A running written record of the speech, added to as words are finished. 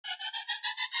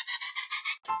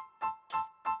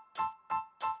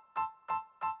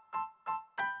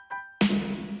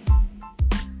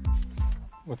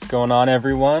What's going on,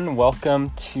 everyone?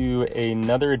 Welcome to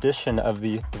another edition of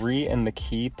the 3 in the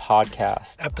Key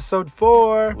podcast. Episode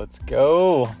 4. Let's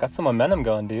go. Got some momentum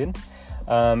going, dude.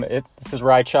 This is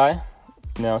Rai Chai.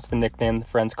 You know, it's the nickname the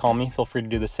friends call me. Feel free to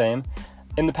do the same.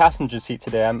 In the passenger seat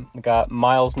today, I've got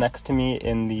Miles next to me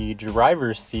in the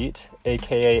driver's seat,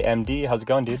 aka MD. How's it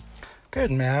going, dude? Good,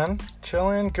 man.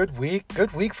 Chilling. Good week.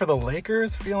 Good week for the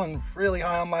Lakers. Feeling really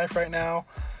high on life right now.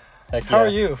 Heck How yeah. are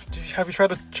you? Have you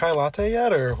tried a chai latte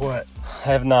yet, or what? I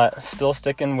have not. Still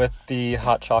sticking with the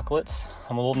hot chocolates.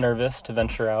 I'm a little nervous to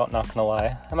venture out, not gonna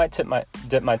lie. I might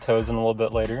dip my toes in a little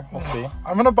bit later. We'll see.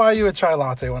 I'm gonna buy you a chai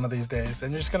latte one of these days,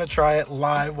 and you're just gonna try it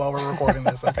live while we're recording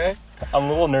this, okay? I'm a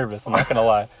little nervous, I'm not gonna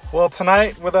lie. Well,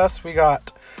 tonight with us, we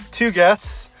got two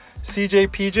guests, CJ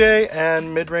PJ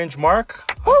and Mid-Range Mark.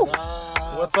 Woo!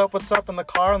 What's up in the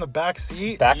car in the back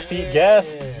seat? Backseat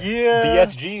guest. Yeah.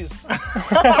 BSGs.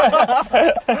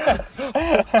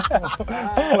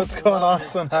 What's going on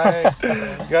tonight?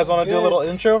 You guys want to do a little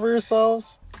intro for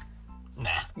yourselves? Nah.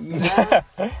 I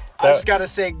just gotta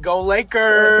say, go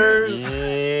Lakers!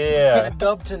 Yeah. Good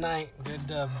dub tonight. Good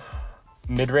dub.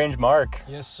 Mid-range Mark.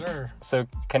 Yes, sir. So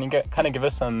can you kind of give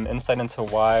us some insight into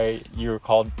why you were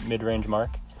called Mid-range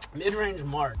Mark? Mid-range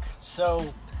Mark.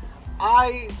 So,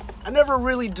 I never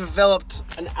really developed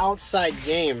an outside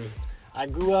game. I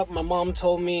grew up, my mom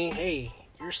told me, hey,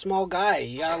 you're a small guy.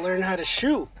 You gotta learn how to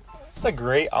shoot. It's a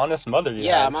great, honest mother you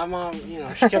Yeah, have. my mom,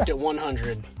 she kept it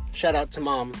 100. Shout out to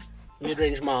mom.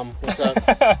 Mid-range mom. What's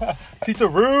up? Tita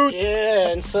Root. Yeah,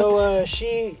 and so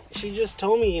she just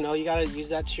told me, you gotta use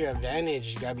that to your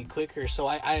advantage. You gotta be quicker. So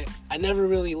I never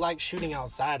really liked shooting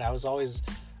outside. I was always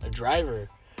a driver.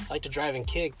 I like to drive and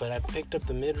kick, but I picked up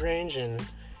the mid-range and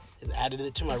added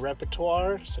it to my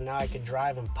repertoire. So now I can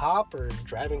drive and pop or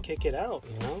drive and kick it out.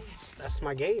 That's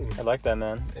my game. I like that,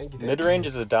 man. Thank you. Mid-range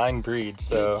is a dying breed,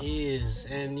 so... It is.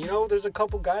 And, there's a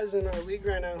couple guys in our league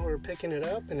right now who are picking it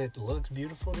up, and it looks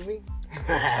beautiful to me.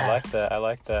 I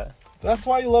like that. That's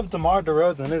why you love DeMar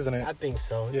DeRozan, isn't it? I think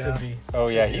so. It Yeah. could be. Oh,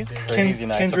 yeah, he's crazy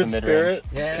nice Kindred with the mid-range. spirit.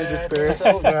 Yeah, Kindred I spirit.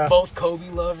 think so. Yeah. Both Kobe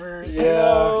lovers.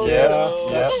 Yeah, yeah.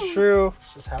 That's true.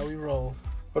 It's just how we roll.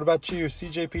 What about you,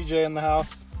 CJ PJ in the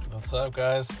house? What's up,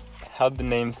 guys? How'd the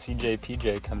name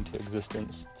CJPJ come to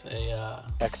existence? It's a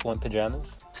Excellent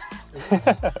pajamas?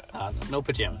 no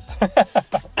pajamas.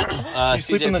 You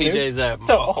sleep in the nude? CJPJ's at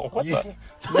Oh, what Yeah. the...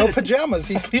 No pajamas.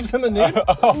 He sleeps in the nude.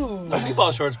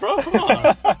 b-ball shorts, bro. Come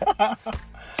on.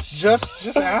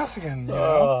 Just asking. You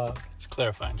know? Just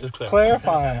clarifying.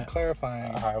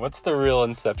 Clarifying. All right, what's the real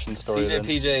Inception story then?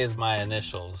 CJPJ is my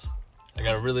initials. I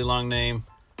got a really long name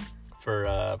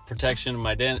for protection of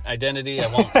my identity. I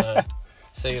won't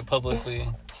say it publicly.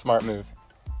 Smart move.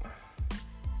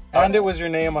 And it was your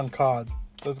name on COD.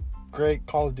 Those great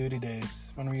Call of Duty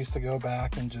days when we used to go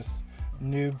back and just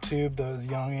noob tube those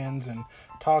youngins and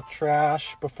talk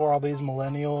trash before all these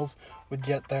millennials would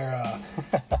get their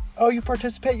oh, you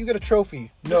participate, you get a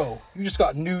trophy. No, you just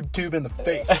got nude tube in the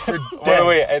face. You're dead.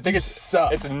 Wait, I think You it's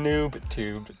suck. It's noob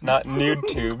tube, not nude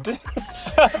tubed. I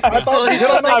thought, did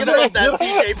I not say, that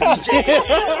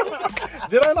CJPJ.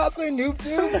 did I not say noob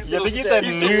tube? Yeah, I think you said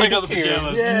He's still stuck on nude the tube.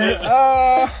 pajamas.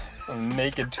 Yeah. Some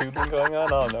naked tubing going on. I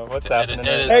don't know what's happening.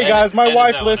 edit. there. Hey guys, my Edit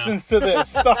wife that one listens to this.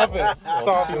 Stop it. A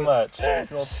little Stop too it. much. A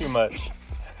little too much.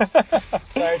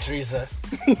 Sorry, Teresa.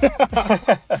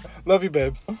 Love you,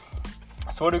 babe.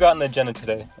 So what do we got on the agenda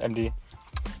today, MD?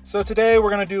 So today we're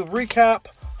going to do a recap,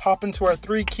 hop into our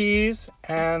 3 keys,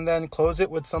 and then close it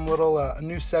with some little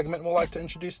new segment we'll like to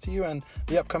introduce to you and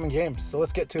the upcoming games. So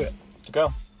let's get to it. Let's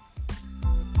go.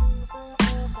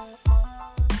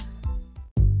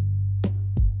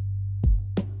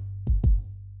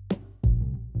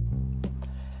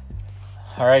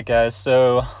 All right, guys.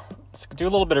 So let's do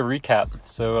a little bit of recap.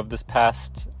 So of this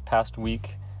past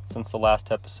week, since the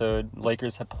last episode,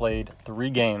 Lakers have played 3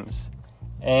 games,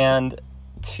 and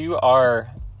to our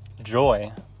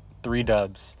joy, 3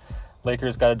 dubs.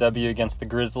 Lakers got a W against the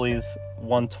Grizzlies,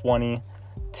 120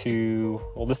 to,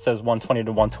 well, this says 120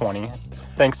 to 120.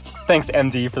 Thanks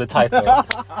MD for the typo.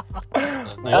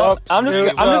 I'm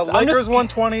just Lakers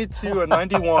 120 to a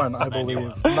 91, I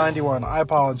believe. 91. I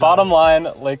apologize. Bottom line,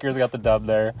 Lakers got the dub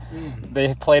there.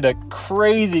 They played a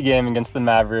crazy game against the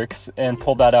Mavericks and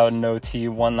pulled that out in OT,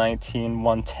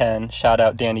 119-110. Shout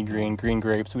out Danny Green, Green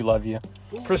Grapes, we love you.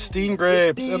 Pristine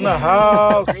grapes in the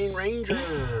house. Green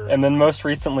Ranger. And then most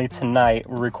recently tonight,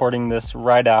 we're recording this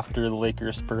right after the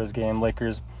Lakers-Spurs game.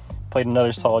 Lakers played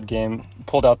another solid game,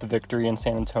 pulled out the victory in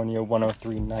San Antonio,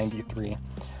 103-93.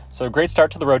 So great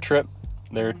start to the road trip.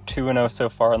 They're 2-0 so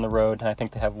far on the road, and I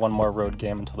think they have one more road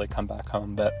game until they come back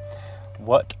home. But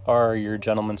What are your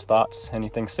gentlemen's thoughts?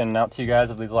 Anything standing out to you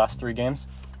guys of these last 3 games?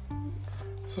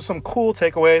 So some cool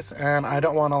takeaways, and I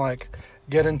don't want to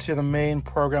get into the main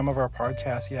program of our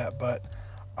podcast yet, but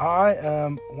I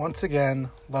am once again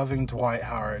loving Dwight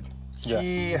Howard. Yes.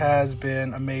 He has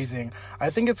been amazing.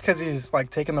 I think it's because he's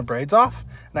taking the braids off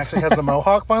and actually has the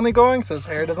mohawk finally going, so his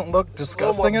hair doesn't look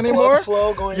disgusting anymore. Blood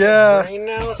flow going to his brain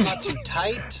now. It's not too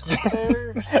tight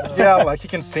there. So. Yeah, he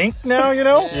can think now,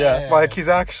 Yeah. He's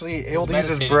actually able to use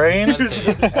his meditating.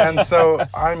 brain. And so,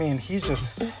 he's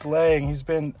just slaying. He's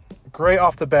been great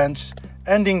off the bench,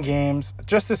 ending games.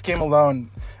 Just this game alone,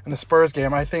 in the Spurs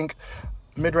game, I think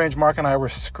mid-range Mark and I were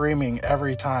screaming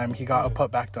every time he got a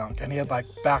putback dunk, and he had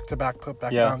back-to-back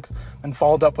putback dunks and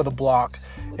followed up with a block.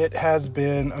 It has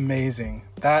been amazing.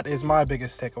 That is my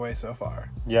biggest takeaway so far.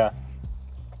 Yeah,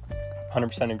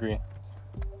 100% agree.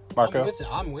 Marco?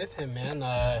 I'm with him, man.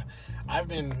 I've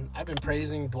been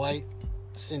praising Dwight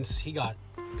since he got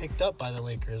picked up by the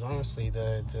Lakers. Honestly,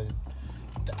 the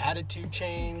attitude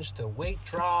change, the weight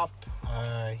drop.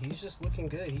 He's just looking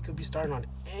good. He could be starting on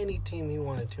any team he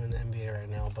wanted to in the NBA right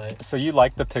now. But So you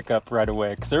liked the pickup right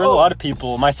away? Because there was a lot of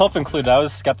people, myself included, I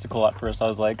was skeptical at first. I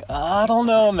was like, I don't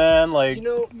know, man.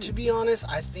 to be honest,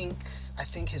 I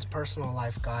think his personal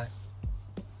life got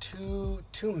too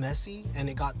messy, and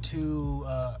it got too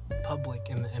public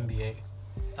in the NBA.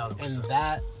 100%. And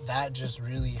that just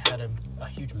really had a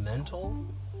huge mental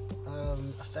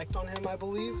effect on him, I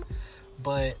believe.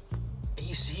 But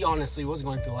he honestly was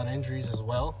going through a lot of injuries as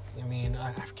well.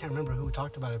 I can't remember who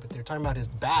talked about it, but they were talking about his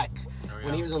back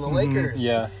when he was on the Lakers.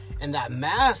 Yeah. And that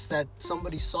mask that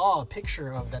somebody saw a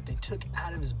picture of that they took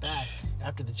out of his back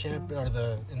after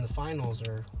the in the finals,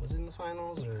 or was it in the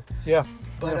finals or? Yeah.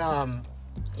 But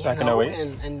Back in 08?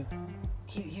 and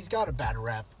he's got a bad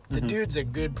rap. The dude's a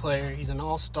good player. He's an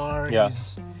all-star. Yeah.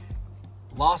 He's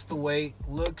lost the weight,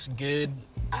 looks good.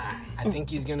 I think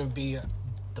he's gonna be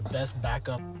the best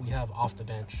backup we have off the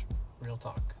bench. Real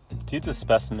talk. Dude's a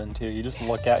specimen, too. You just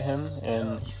look at him,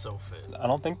 and He's so fit. I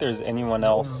don't think there's anyone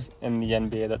else in the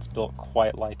NBA that's built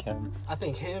quite like him. I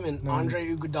think him and Andre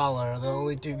Iguodala are the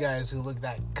only 2 guys who look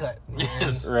that cut. Man.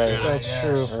 Yes. Right. That's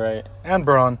true. Right. And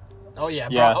Braun. Oh yeah,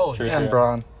 Yeah, bro. Oh true, yeah. And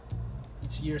Braun.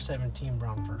 It's year 17,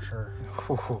 Braun, for sure.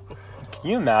 Can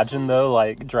you imagine,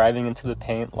 though, driving into the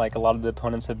paint like a lot of the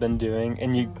opponents have been doing,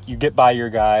 and you get by your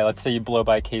guy, let's say you blow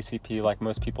by KCP like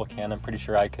most people can, I'm pretty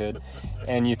sure I could,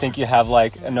 and you think you have,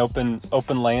 an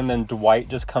open lane, then Dwight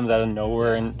just comes out of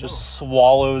nowhere and just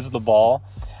swallows the ball.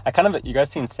 You guys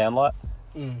seen Sandlot?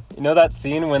 You know that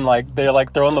scene when, they're,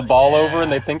 throwing the ball over and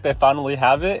they think they finally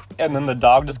have it, and then the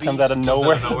dog just comes out of beast.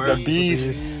 nowhere. Comes out of nowhere. The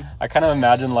beast. I kind of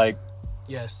imagine,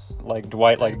 Yes.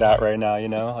 Dwight like that right now,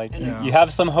 you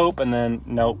have some hope, and then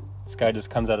nope, this guy just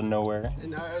comes out of nowhere.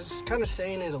 And I was kind of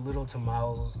saying it a little to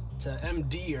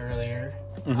MD earlier,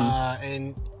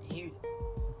 and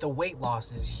the weight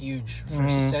loss is huge for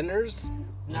centers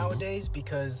nowadays,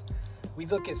 because we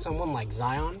look at someone like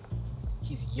Zion.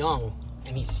 He's young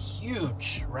and he's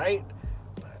huge, right?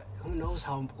 But who knows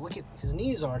look at his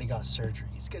knees already got surgery.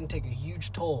 It's going to take a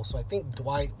huge toll. So I think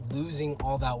Dwight losing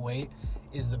all that weight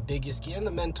is the biggest key, and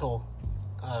the mental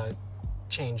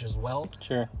change as well.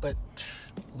 Sure. But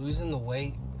losing the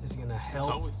weight is gonna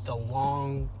help always- the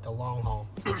long haul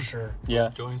for sure. Yeah.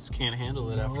 Joints can't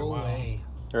handle it after a No while. way.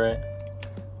 Right.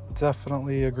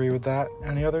 Definitely agree with that.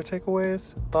 Any other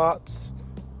takeaways? Thoughts?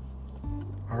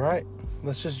 All right.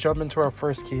 Let's just jump into our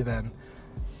first key then.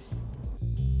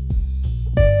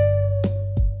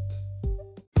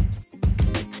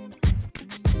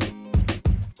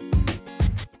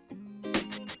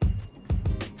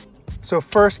 So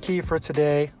first key for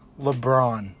today,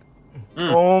 LeBron.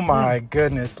 Oh my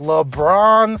goodness.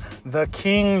 LeBron, the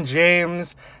King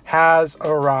James, has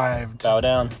arrived. Bow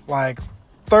down.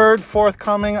 Third, fourth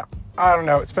coming. I don't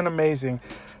know. It's been amazing.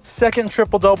 Second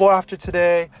triple-double after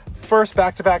today. First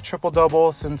back-to-back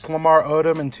triple-double since Lamar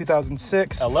Odom in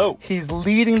 2006. Hello. He's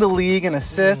leading the league in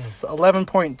assists,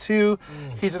 11.2.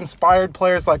 He's inspired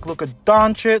players like Luka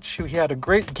Doncic, who he had a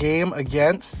great game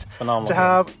against, Phenomenal to game.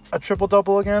 have a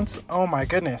triple-double against. Oh my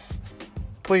goodness.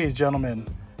 Please, gentlemen,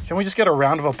 can we just get a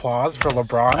round of applause for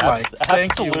LeBron?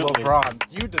 Thank you, absolutely. LeBron.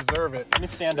 You deserve it. Let me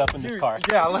stand up in this car.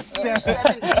 Yeah, let's Year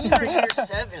 17 or year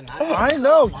 7? I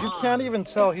know. You can't even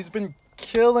tell. He's been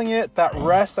killing it. That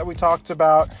rest that we talked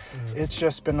about, it's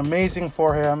just been amazing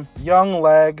for him. Young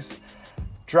legs,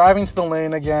 driving to the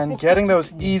lane again, getting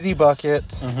those easy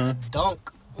buckets.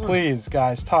 Dunk. Please,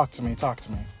 guys, talk to me.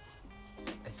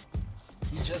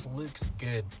 He just looks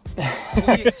good.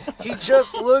 he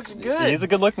just looks good. He's a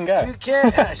good-looking guy. You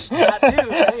can't. That too,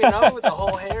 right? With the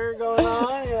whole hair going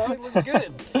on, he looks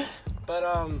good. But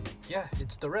yeah,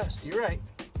 it's the rest. You're right.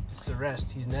 It's the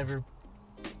rest. He's never.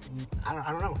 I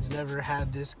don't know. He's never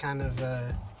had this kind of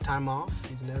time off.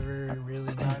 He's never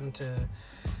really gotten to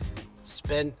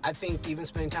spend. I think even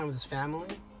spending time with his family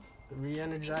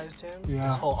re-energized him. Yeah,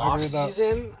 This whole I off agree with that.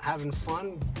 season, having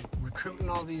fun, recruiting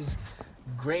all these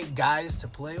great guys to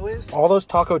play with. All those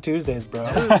Taco Tuesdays, bro.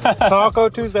 Taco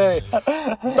Tuesday.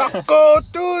 Taco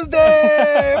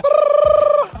Tuesday.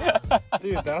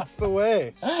 Dude, that's the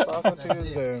way. Taco That's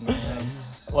Tuesday, it. man.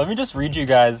 Let me just read you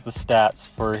guys the stats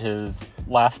for his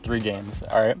last 3 games.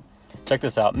 All right. Check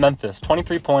this out. Memphis,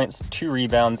 23 points, 2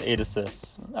 rebounds, 8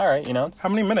 assists. All right, it's How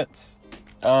many minutes?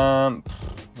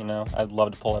 I'd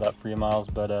love to pull it up for you, Miles,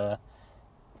 but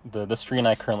the screen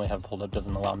I currently have pulled up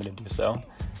doesn't allow me to do so.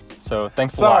 So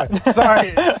thanks a lot.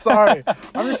 Sorry.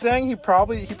 I'm just saying he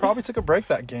probably took a break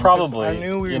that game. 'cause Probably, I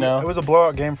knew you know? it was a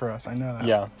blowout game for us. I know that.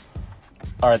 Yeah.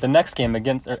 All right, the next game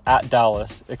at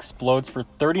Dallas explodes for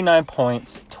 39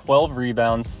 points, 12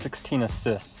 rebounds, 16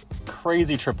 assists.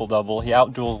 Crazy triple-double. He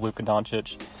outduels Luka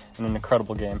Doncic in an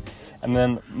incredible game. And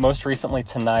then most recently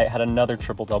tonight had another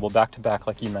triple-double back-to-back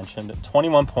like you mentioned.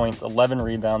 21 points, 11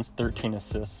 rebounds, 13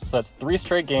 assists. So that's 3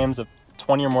 straight games of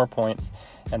 20 or more points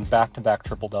and back-to-back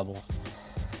triple-doubles.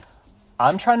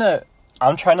 I'm trying to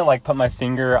like put my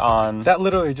finger on... That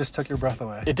literally just took your breath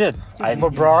away. It did.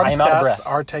 LeBron I am out of stats breath.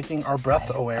 are taking our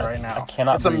breath away right now. I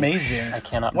cannot It's breathe. amazing. I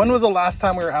cannot When breathe. was the last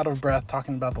time we were out of breath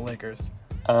talking about the Lakers?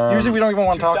 Usually we don't even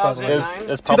want to talk about the Lakers.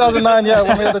 2009? It's probably 2009, yeah,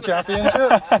 when we had the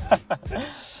championship.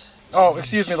 Oh,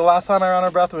 excuse me. The last time I ran out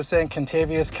of breath was saying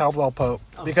Contavious Caldwell-Pope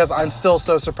because I'm still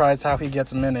so surprised how he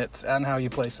gets minutes and how he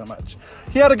plays so much.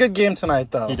 He had a good game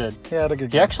tonight, though. He did. He had a good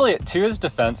He game. actually, to his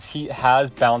defense, he has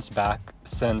bounced back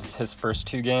since his first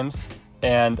 2 games.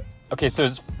 And, okay, so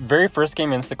his very first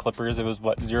game against the Clippers, it was,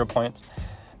 0 points?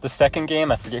 The second game,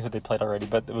 I forget who they played already,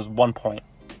 but it was 1 point.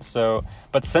 So,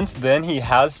 but since then, he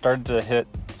has started to hit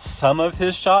some of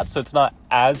his shots, so it's not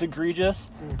as egregious.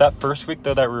 That first week,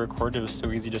 though, that we recorded, it was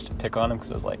so easy just to pick on him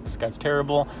because it was like, this guy's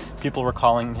terrible. People were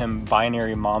calling him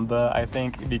Binary Mamba, I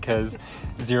think, because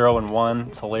 0 and 1.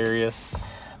 It's hilarious.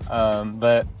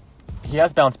 But he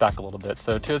has bounced back a little bit,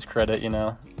 so to his credit,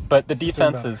 But the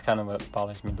defense is kind of what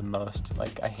bothers me the most.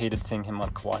 Like, I hated seeing him on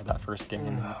Kawhi that first game.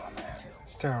 Oh, man.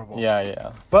 It's terrible.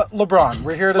 Yeah. But LeBron.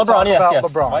 We're here to LeBron, talk yes, about yes.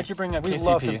 LeBron. Why'd you bring up We KCP?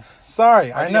 love him.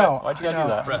 Sorry, I know. Why'd you I gotta do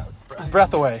know. that?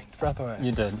 Breath away.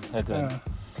 You did. I did. Yeah.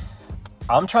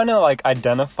 I'm trying to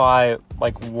identify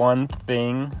one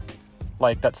thing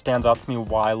that stands out to me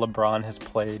why LeBron has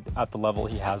played at the level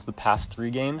he has the past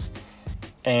 3 games,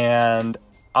 and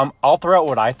I'll throw out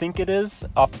what I think it is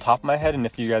off the top of my head, and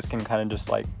if you guys can kind of just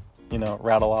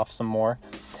rattle off some more.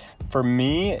 For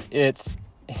me, it's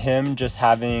him just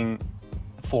having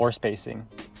floor spacing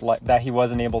that he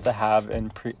wasn't able to have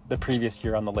in the previous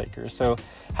year on the Lakers. So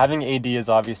having AD is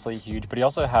obviously huge, but he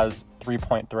also has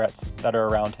 3-point threats that are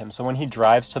around him. So when he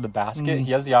drives to the basket,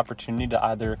 he has the opportunity to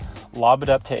either lob it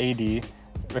up to AD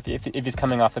if he's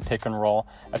coming off a pick and roll,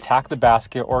 attack the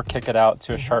basket, or kick it out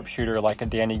to a sharpshooter like a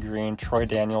Danny Green, Troy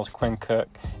Daniels, Quinn Cook,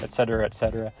 etc.,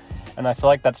 etc. And I feel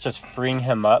like that's just freeing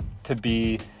him up to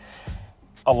be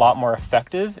a lot more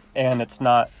effective, and it's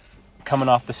not coming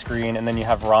off the screen and then you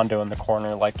have Rondo in the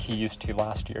corner like he used to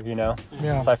last year,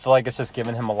 Yeah. So I feel like it's just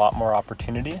giving him a lot more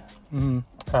opportunity. I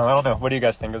don't know. What do you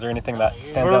guys think? Is there anything that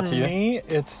stands out to you? For me,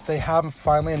 it's they have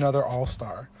finally another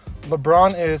all-star.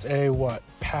 LeBron is a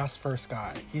pass first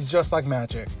guy. He's just like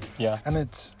Magic. Yeah. And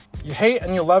it's you hate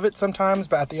and you love it sometimes,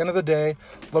 but at the end of the day,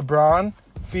 LeBron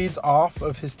feeds off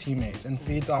of his teammates and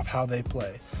feeds off how they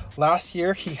play. Last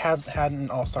year, he hasn't had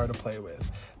an all-star to play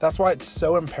with. That's why it's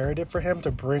so imperative for him to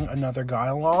bring another guy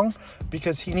along,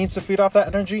 because he needs to feed off that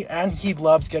energy and he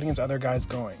loves getting his other guys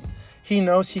going. He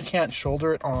knows he can't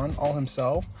shoulder it on all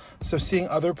himself, so seeing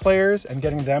other players and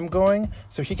getting them going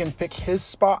so he can pick his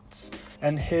spots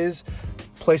and his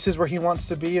places where he wants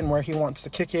to be and where he wants to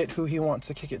kick it, who he wants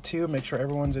to kick it to, make sure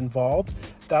everyone's involved.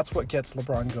 That's what gets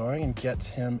LeBron going and gets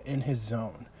him in his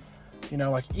zone.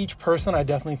 Each person I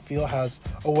definitely feel has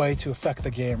a way to affect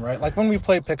the game, right? Like when we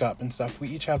play pickup and stuff, we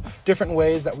each have different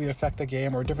ways that we affect the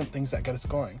game or different things that get us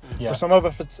going. Yeah. For some of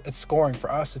us, it's scoring. For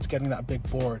us, it's getting that big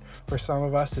board. For some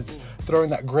of us, it's throwing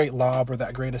that great lob or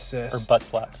that great assist. Or butt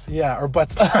slaps. Yeah, or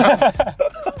butt slaps.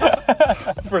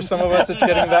 For some of us, it's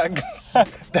getting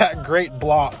that great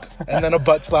block and then a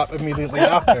butt slap immediately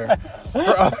after.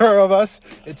 For other of us,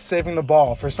 it's saving the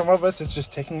ball. For some of us, it's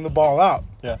just taking the ball out.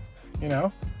 Yeah.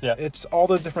 Yeah. It's all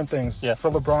those different things. Yes. For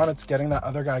LeBron, it's getting that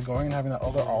other guy going and having that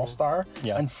other all-star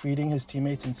Yeah. and feeding his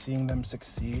teammates and seeing them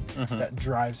succeed. That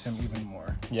drives him even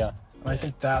more. Yeah. And I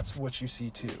think that's what you see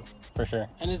too. For sure.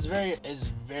 And it's very,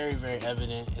 very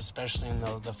evident, especially in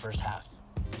the first half.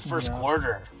 First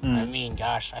quarter, I mean,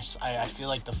 gosh, I feel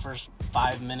like the first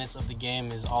 5 minutes of the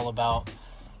game is all about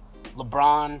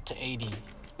LeBron to AD,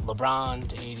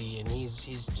 and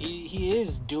he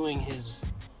is doing his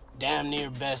damn near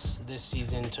best this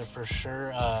season to for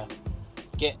sure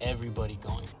get everybody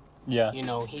going. Yeah. You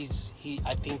know,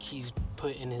 I think he's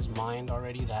put in his mind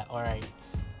already that, all right,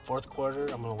 fourth quarter,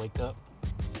 I'm gonna wake up.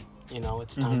 You know,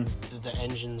 it's time. The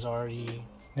engine's already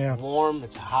warm,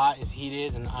 it's hot, it's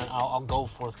heated, and I'll go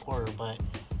fourth quarter. But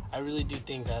I really do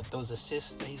think that those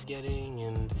assists that he's getting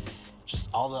and just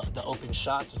all the open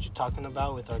shots that you're talking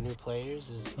about with our new players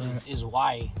is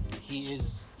why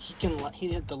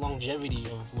the longevity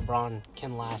of LeBron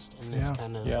can last in this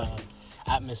kind of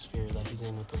atmosphere that he's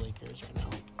in with the Lakers right now.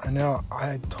 I know.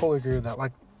 I totally agree with that.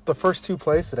 Like, the first two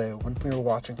plays today when we were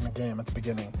watching the game at the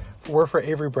beginning were for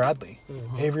Avery Bradley.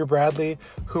 Avery Bradley,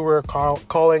 who we're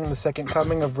calling the second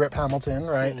coming of Rip Hamilton,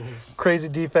 right? Crazy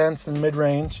defense and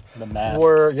mid-range. The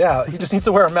mask. He just needs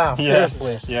to wear a mask,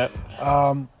 seriously. Yep.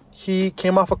 He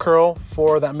came off a curl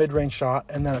for that mid-range shot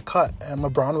and then a cut. And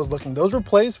LeBron was looking. Those were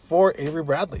plays for Avery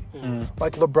Bradley.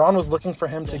 Like, LeBron was looking for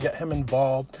him to get him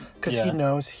involved because he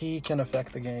knows he can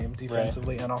affect the game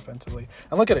defensively and offensively.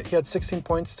 And look at it. He had 16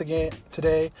 points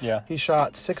today. Yeah. He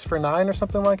shot 6 for 9 or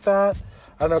something like that.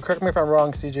 I don't know. Correct me if I'm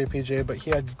wrong, CJPJ, but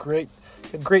he had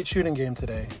a great shooting game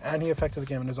today. And he affected the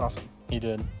game, and it was awesome. He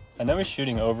did. I know he's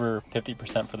shooting over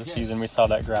 50% for the season. We saw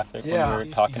that graphic when we were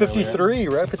talking 53, earlier.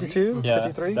 Right? 52? Yeah.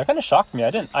 53? That kind of shocked me.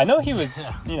 I know he was,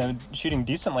 shooting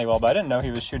decently well, but I didn't know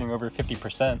he was shooting over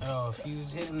 50%. Oh, if he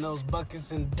was hitting those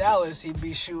buckets in Dallas, he'd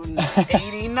be shooting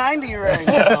 80, 90 right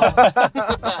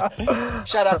now.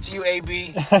 Shout out to you,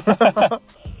 AB.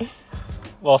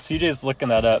 Well, CJ's looking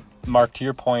that up. Mark, to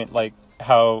your point, like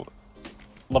how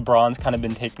LeBron's kind of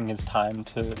been taking his time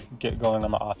to get going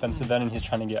on the offensive end, and he's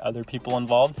trying to get other people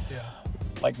involved. Yeah.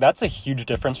 Like, that's a huge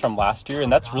difference from last year, and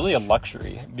that's really a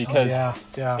luxury because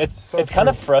it's kind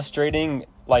of frustrating,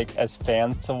 like, as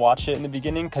fans to watch it in the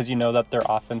beginning because you know that their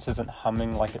offense isn't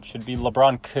humming like it should be.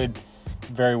 LeBron could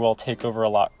very well take over a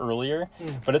lot earlier,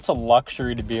 but it's a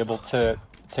luxury to be able to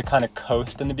kind of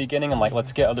coast in the beginning and, like,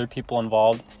 let's get other people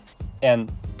involved and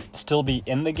still be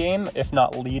in the game, if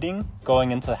not leading,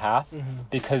 going into the half,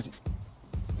 because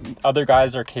other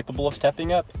guys are capable of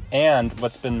stepping up, and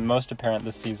what's been most apparent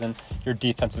this season, your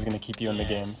defense is going to keep you in the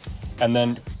game. And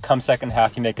then come second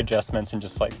half, you make adjustments and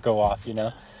just, like, go off, you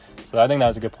know? So I think that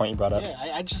was a good point you brought up.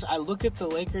 Yeah, I look at the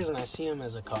Lakers and I see them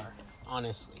as a car,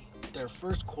 honestly. Their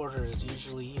first quarter is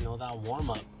usually, that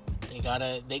warm-up.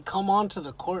 They come onto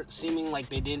the court seeming like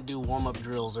they didn't do warm-up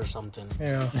drills or something.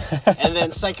 Yeah. And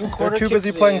then second quarter They're too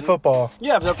busy playing football.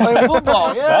 Yeah, they're playing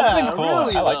football. Yeah, That's been cool.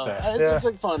 Really, I like that. It's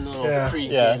a fun little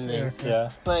pre-game thing.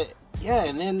 Yeah. But,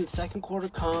 and then second quarter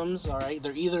comes, all right,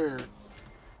 they're either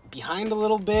behind a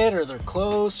little bit or they're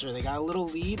close or they got a little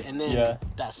lead, and then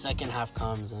that second half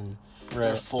comes and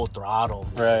they're full throttle.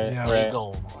 Right.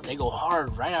 They go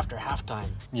hard right after halftime.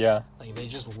 Yeah. Like, they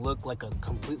just look like a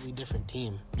completely different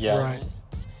team. Yeah. Right.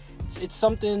 It's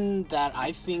something that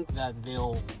I think that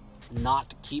they'll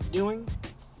not keep doing,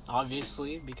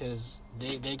 obviously, because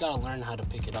they got to learn how to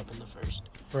pick it up in the first.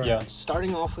 Right. Yeah.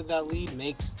 Starting off with that lead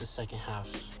makes the second half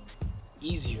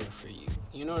easier for you.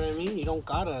 You know what I mean?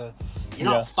 You're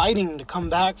not fighting to come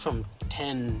back from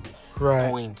 10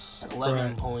 points,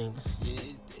 11 points.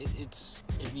 It's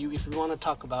if you want to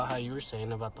talk about how you were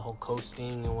saying about the whole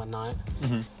coasting and whatnot,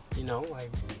 like,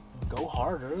 go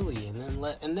hard early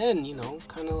and then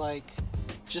kind of like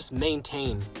just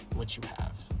maintain what you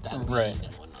have, that lead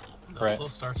and whatnot. Those slow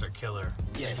starts are killer.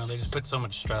 Yes. They just put so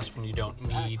much stress when you don't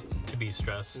need to be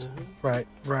stressed. Right.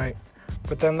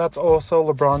 But then that's also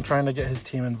LeBron trying to get his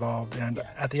team involved. And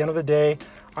at the end of the day,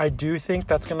 I do think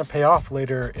that's going to pay off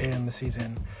later in the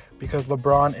season because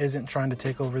LeBron isn't trying to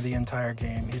take over the entire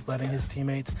game. He's letting his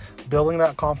teammates building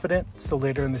that confidence so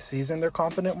later in the season they're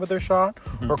confident with their shot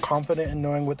or confident in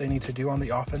knowing what they need to do on the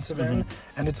offensive end.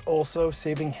 And it's also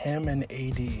saving him and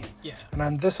AD. Yeah. And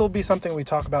then this will be something we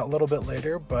talk about a little bit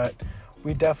later, but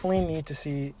we definitely need to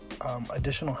see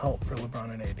additional help for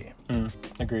LeBron and AD.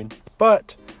 Agreed.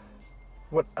 But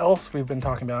what else we've been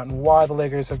talking about and why the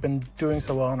Lakers have been doing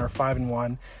so well and are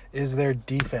 5-1 is their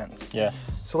defense.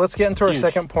 Yes. So let's get into our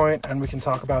second point and we can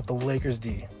talk about the Lakers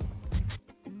D.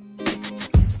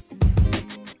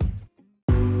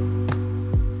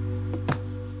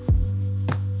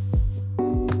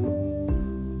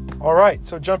 All right,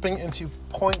 so jumping into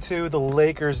point 2, the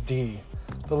Lakers D.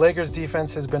 The Lakers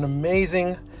defense has been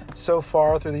amazing so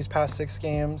far through these past 6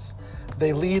 games.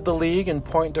 They lead the league in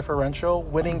point differential,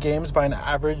 winning games by an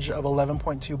average of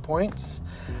 11.2 points.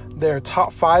 They're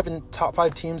top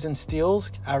five teams in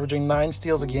steals, averaging 9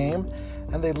 steals a game,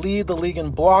 and they lead the league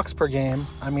in blocks per game.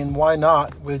 I mean, why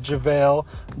not? With JaVale,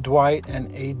 Dwight,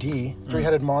 and AD,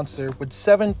 three-headed monster, with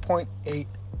 7.8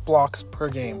 blocks per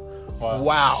game.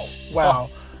 Wow.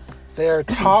 They're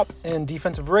top in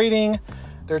defensive rating.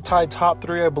 They're tied top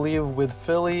 3, I believe, with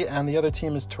Philly, and the other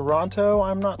team is Toronto.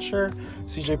 I'm not sure.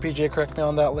 CJPJ, correct me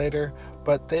on that later.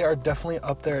 But they are definitely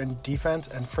up there in defense.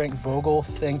 And Frank Vogel,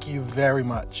 thank you very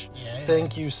much. Yes.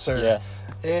 Thank you, sir. Yes.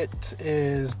 It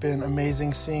has been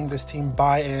amazing seeing this team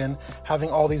buy in, having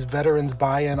all these veterans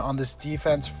buy in on this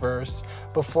defense first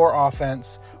before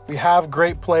offense. We have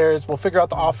great players. We'll figure out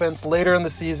the offense later in the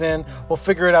season. We'll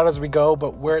figure it out as we go,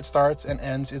 but where it starts and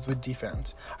ends is with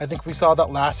defense. I think we saw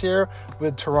that last year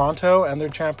with Toronto and their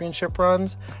championship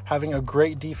runs. Having a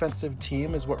great defensive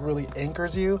team is what really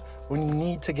anchors you when you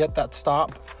need to get that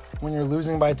stop, when you're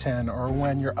losing by 10 or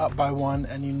when you're up by 1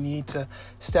 and you need to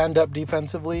stand up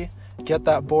defensively, get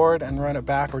that board and run it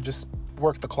back or just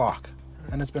work the clock.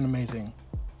 And it's been amazing.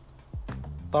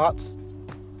 Thoughts?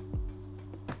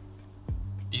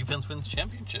 Defense wins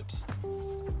championships.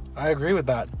 I agree with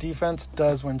that. Defense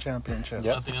does win championships.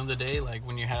 Yep. At the end of the day, like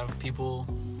when you have people,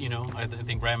 I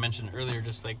think Ryan mentioned earlier,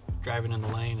 just like driving in the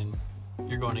lane and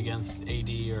you're going against AD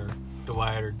or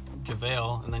Dwight or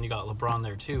JaVale, and then you got LeBron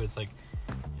there too. It's like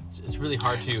it's really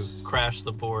hard to crash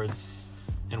the boards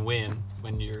and win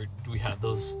when we have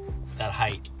that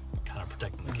height kind of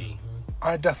protecting the key.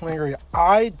 I definitely agree.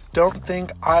 I don't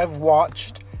think I've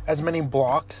watched as many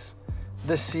blocks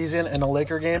this season in a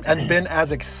Laker game and been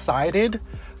as excited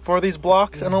for these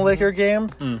blocks in a Laker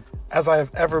game as I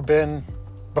have ever been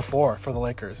before for the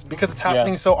Lakers, because it's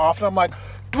happening so often. I'm like,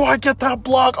 do I get that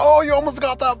block? Oh, you almost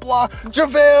got that block.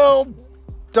 JaVale,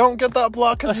 don't get that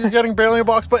block because you're getting barely a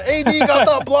box, but AD got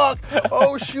that block.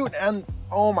 Oh, shoot. And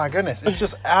oh my goodness, it's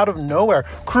just out of nowhere.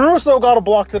 Caruso got a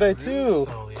block today too.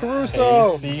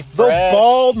 Caruso, AC the Fresh.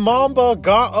 bald Mamba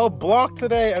got a block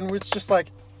today, and it's just like,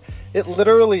 it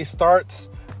literally starts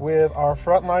with our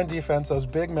frontline defense, those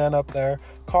big men up there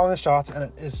calling the shots, and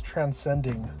it is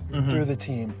transcending through the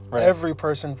team. Right. Every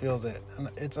person feels it, and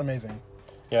it's amazing.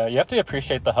 Yeah, you have to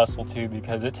appreciate the hustle too,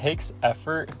 because it takes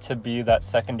effort to be that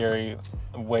secondary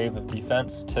wave of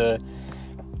defense to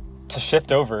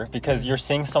shift over, because you're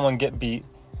seeing someone get beat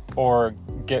or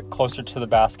get closer to the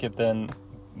basket than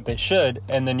they should,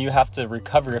 and then you have to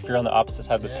recover if you're on the opposite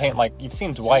side of the paint. Like you've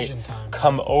seen Dwight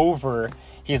come over.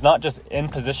 He's not just in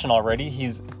position already,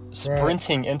 he's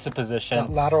sprinting into position.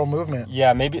 That lateral movement.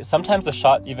 Yeah, maybe sometimes the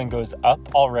shot even goes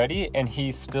up already and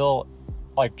he still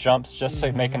like jumps just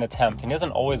to make an attempt, and he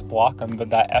doesn't always block them, but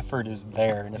that effort is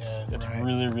there, and it's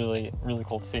really, really, really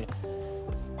cool to see.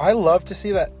 I love to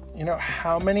see that.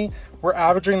 We're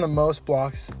averaging the most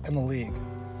blocks in the league.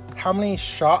 How many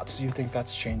shots do you think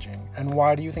that's changing? And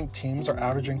why do you think teams are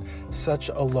averaging such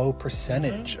a low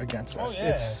percentage against us?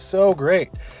 It's so great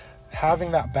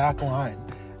having that back line.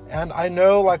 And I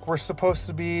know like we're supposed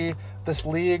to be this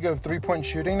league of 3-point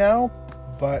shooting now,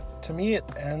 but to me it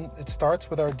starts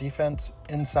with our defense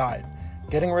inside,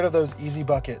 getting rid of those easy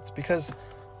buckets, because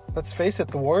let's face it,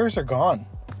 the Warriors are gone.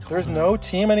 There's no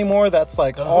team anymore that's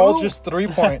like all just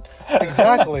 3-point.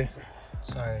 Exactly.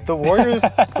 Sorry. The Warriors,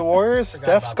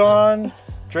 Steph's gone,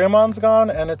 Draymond's gone,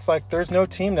 and it's like there's no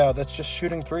team now that's just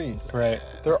shooting threes. Right.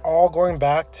 They're all going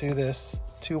back to this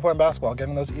 2-point basketball,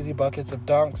 getting those easy buckets of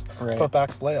dunks,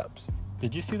 putbacks, layups.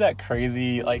 Did you see that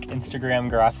crazy like Instagram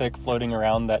graphic floating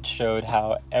around that showed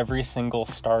how every single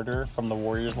starter from the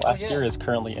Warriors last year is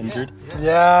currently injured?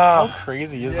 Yeah. How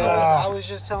crazy is Yeah. that? I was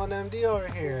just telling MD over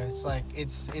here. It's like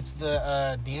it's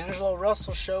the D'Angelo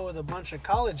Russell show with a bunch of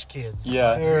college kids.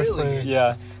 Yeah. Seriously. Really.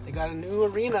 Yeah. They got a new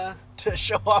arena to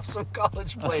show off some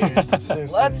college players. Seriously.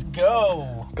 Let's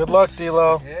go. Good luck,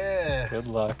 D'Lo. Yeah. Good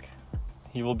luck.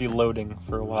 He will be loading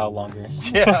for a while longer.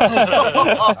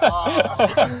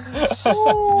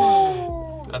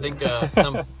 I think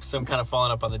some kind of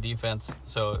following up on the defense.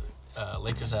 So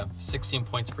Lakers have 16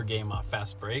 points per game off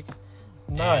fast break.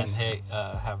 Nice. And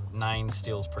have 9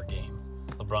 steals per game.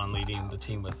 LeBron leading the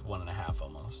team with 1.5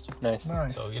 almost. Nice.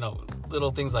 So,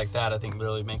 little things like that I think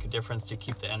really make a difference to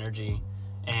keep the energy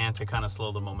and to kind of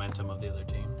slow the momentum of the other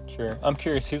team. Sure. I'm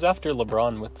curious, who's after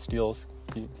LeBron with steals?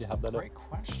 Do you have that Great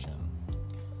question.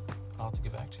 I'll have to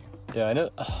get back to you. Yeah, I know.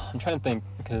 I'm trying to think,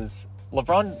 because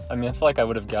LeBron, I feel like I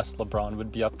would have guessed LeBron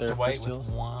would be up there Dwight for steals.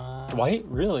 with 1. Dwight?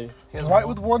 Really? Dwight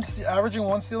with averaging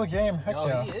 1 steal a game. Heck Oh,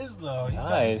 yeah. he is though. He's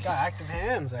Nice. got active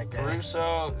hands. That guy.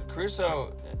 Caruso,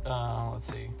 let's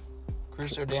see.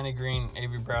 Caruso, Danny Green,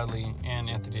 Avery Bradley, and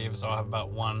Anthony Davis all have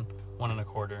about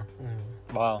 1.25.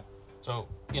 Wow. So,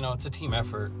 it's a team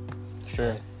effort.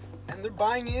 Sure. And they're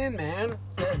buying in, man.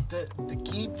 The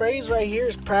key phrase right here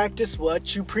is practice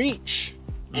what you preach.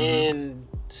 And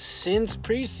since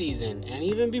preseason, and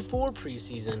even before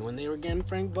preseason, when they were getting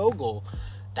Frank Vogel,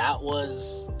 that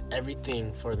was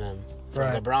everything for them. For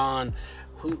Right. LeBron,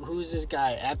 who's this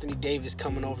guy, Anthony Davis,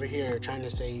 coming over here trying to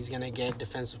say he's going to get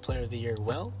Defensive Player of the Year?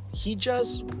 Well, he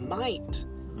just might.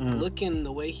 Looking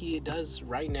the way he does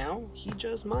right now, he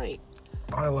just might.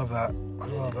 I love that. I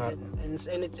love that.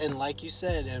 And like you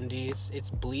said, MD, it's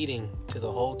bleeding to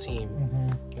the whole team.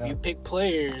 Yeah. You pick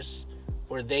players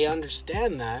where they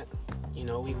understand that. You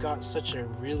know, we've got such a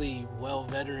really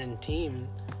well-veteran team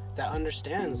that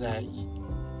understands that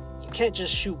you can't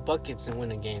just shoot buckets and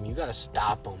win a game. You got to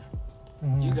stop them.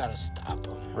 You got to stop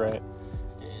them. Right.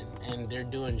 And they're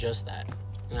doing just that.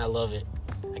 And I love it.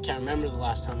 I can't remember the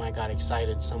last time I got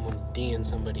excited someone's D'ing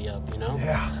somebody up, you know?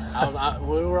 Yeah.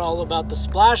 We were all about the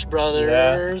Splash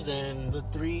Brothers and the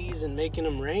threes and making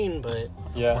them rain, but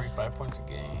Yeah. 45 points a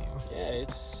game. yeah,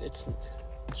 it's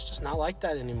just not like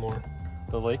that anymore.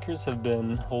 The Lakers have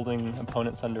been holding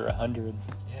opponents under 100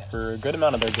 Yes. for a good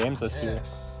amount of their games this year.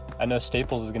 Yes. I know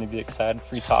Staples is going to be excited.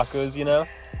 Free tacos, you know?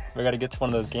 We got to get to one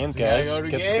of those games, We gotta guys. go to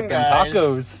Get game, them guys.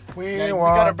 tacos. We We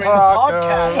want gotta bring tacos. the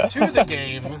podcast to the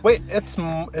game. Wait,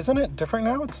 isn't it different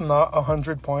now? It's not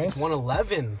 100 points. It's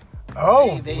 111.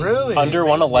 Oh, They really? Under raised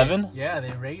 111? it. Yeah,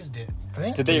 they raised it.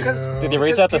 Thank Did they you. did they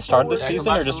raise it at the Because start of the people were-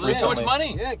 season or just Absolutely. So recently? much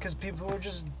money. Yeah, because people were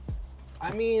just,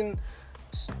 I mean,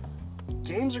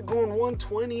 games are going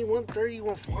 120, 130,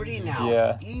 140 now.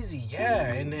 Yeah. Easy,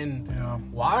 yeah. And Yeah.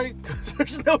 why? Because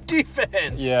there's no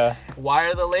defense. Yeah, Why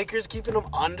are the Lakers keeping them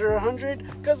under 100?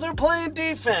 Because they're playing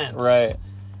defense. right.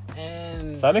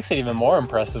 And So that makes it even more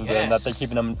impressive then that they're Yes.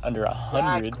 keeping them under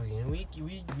 100. exactly. And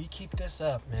we keep this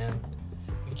up, man.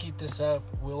 We keep this up,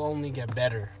 we'll only get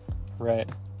better. Right.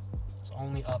 It's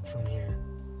only up from here.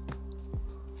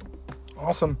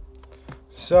 Awesome.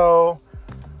 So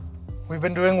we've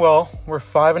been doing well. We're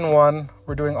 5-1.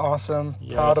 We're doing awesome.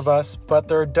 Yes. Proud of us. But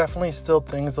there are definitely still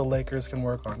things the Lakers can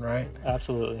work on, right?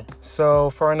 Absolutely.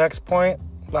 So for our next point,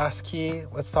 last key,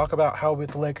 let's talk about how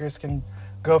the Lakers can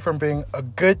go from being a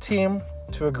good team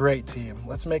to a great team.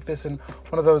 Let's make this in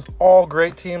one of those all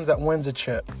great teams that wins a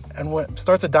chip and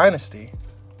starts a dynasty.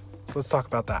 So let's talk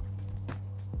about that.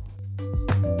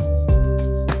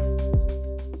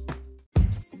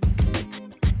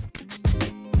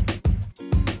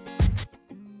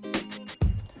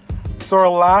 So our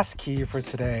last key for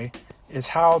today is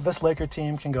how this Laker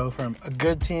team can go from a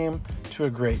good team to a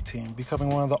great team, becoming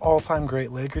one of the all-time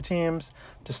great Laker teams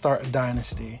to start a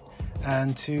dynasty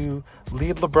and to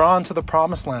lead LeBron to the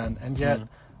promised land and get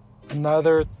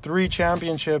another 3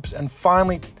 championships and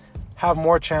finally have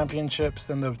more championships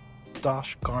than the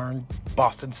gosh darn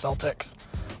Boston Celtics.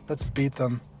 Let's beat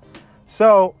them.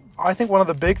 So I think one of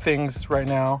the big things right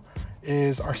now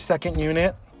is our second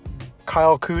unit,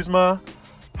 Kyle Kuzma.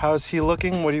 How's he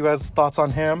looking? What do you guys' thoughts on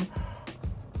him?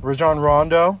 Rajon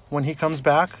Rondo, when he comes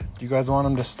back, do you guys want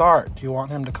him to start? Do you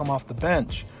want him to come off the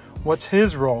bench? What's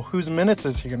his role? Whose minutes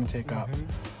is he going to take up?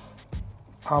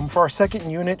 For our second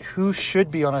unit, who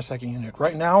should be on our second unit?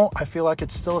 Right now, I feel like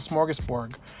it's still a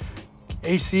smorgasbord.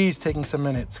 AC is taking some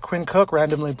minutes. Quinn Cook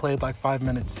randomly played like 5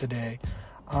 minutes today.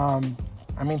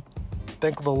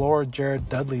 Thank the Lord Jared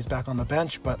Dudley's back on the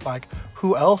bench, but like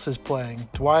who else is playing?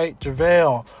 Dwight,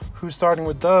 JaVale, who's starting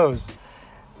with those?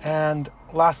 And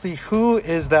lastly, who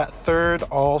is that third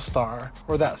all-star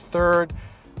or that third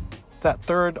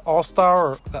all-star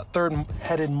or that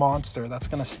third-headed monster that's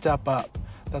going to step up?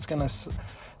 That's going to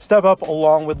step up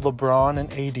along with LeBron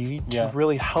and AD to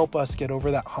really help us get over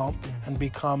that hump and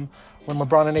become, when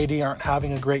LeBron and AD aren't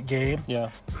having a great game,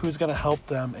 who's going to help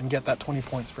them and get that 20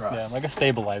 points for us? Yeah, like a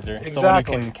stabilizer. Someone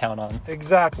Exactly. you can count on.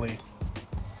 Exactly.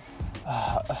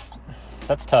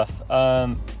 That's tough.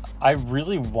 I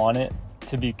really want it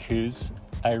to be Kuz.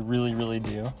 I really, really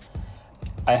do.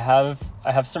 I have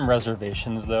some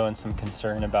reservations though and some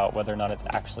concern about whether or not it's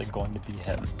actually going to be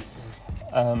him.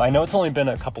 I know it's only been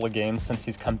a couple of games since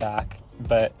he's come back,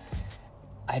 but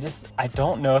I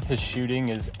don't know if his shooting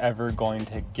is ever going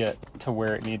to get to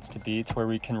where it needs to be, to where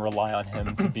we can rely on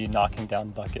him to be knocking down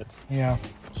buckets. Yeah.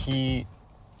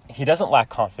 He doesn't lack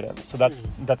confidence, so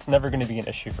that's never going to be an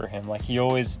issue for him. Like he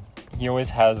always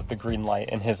has the green light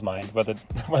in his mind, whether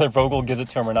Vogel gives it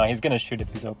to him or not. He's going to shoot if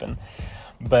he's open.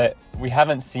 But we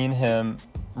haven't seen him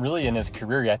really in his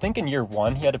career yet. I think in year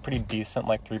 1 he had a pretty decent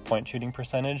 3-point shooting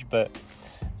percentage, but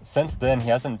since then he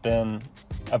hasn't been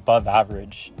above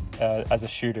average as a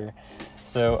shooter.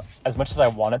 So as much as I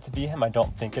want it to be him, I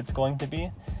don't think it's going to be.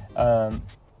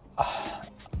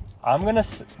 I'm gonna.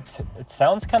 It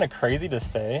sounds kind of crazy to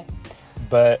say,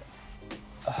 but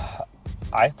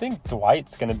I think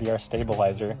Dwight's going to be our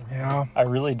stabilizer. Yeah. I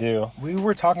really do. We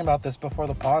were talking about this before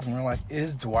the pod, and we're like,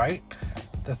 is Dwight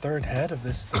the third head of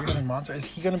this 300 monster? Is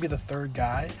he going to be the third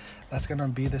guy that's going to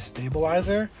be the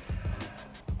stabilizer?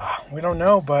 We don't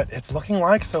know, but it's looking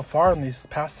like so far in these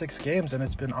past 6 games, and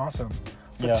it's been awesome.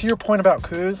 But Yeah. to your point about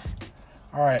Kuz,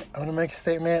 all right, I'm going to make a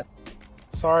statement.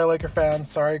 Sorry, Laker fans.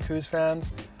 Sorry, Kuz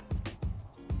fans.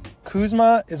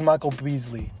 Kuzma is Michael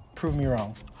Beasley. Prove me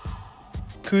wrong.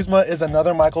 Kuzma is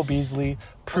another Michael Beasley.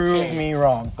 Prove Okay. me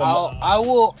wrong. I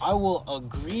will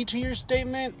agree to your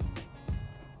statement.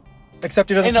 Except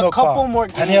he doesn't In a smoke couple pot. more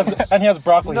And he has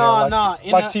broccoli No, hair, no,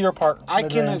 in like a- to your part. I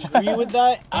can mid-range. agree with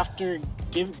that. After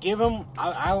give him,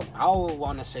 I'll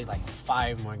want to say like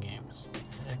 5 more games,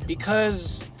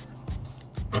 because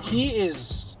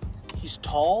he's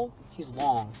tall, he's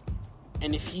long,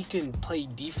 and if he can play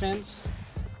defense,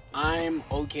 I'm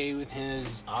okay with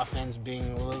his offense being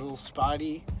a little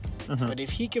spotty. But if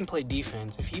he can play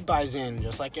defense, if he buys in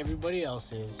just like everybody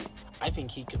else is, I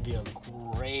think he could be a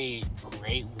great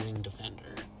wing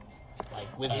defender.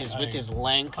 Like with his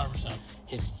length, 100%.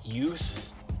 his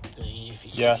youth. If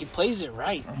Yeah. he plays it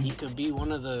right, he could be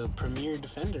one of the premier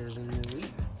defenders in the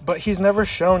league. But he's never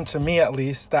shown, to me at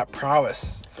least, that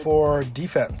prowess for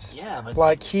defense. Yeah, but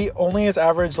Like, he only has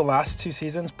averaged the last 2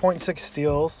 seasons 0.6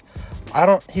 steals.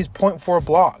 He's 0.4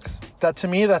 blocks. That, to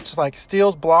me, that's just like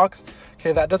steals, blocks.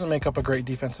 Okay, that doesn't make up a great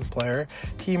defensive player.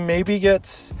 He maybe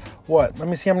gets, what? Let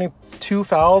me see how many, 2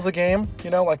 fouls a game. You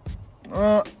know, like,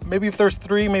 maybe if there's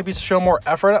 3, maybe show more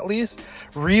effort at least.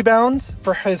 Rebounds,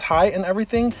 for his height and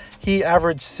everything, he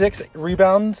averaged 6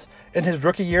 rebounds in his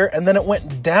rookie year, and then it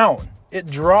went down. It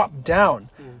dropped down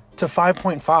to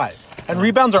 5.5. And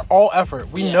rebounds are all effort.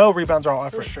 We know rebounds are all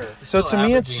effort. sure. So to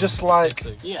me, it's just like,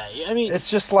 yeah, I mean, it's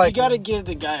just like, you got to give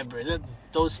the guy a break.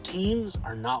 Those teams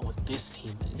are not what this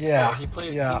team is. yeah, He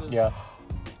played. yeah. He was, Yeah.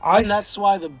 And that's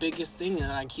why the biggest thing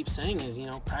that I keep saying is,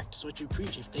 practice what you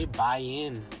preach. If they buy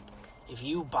in, if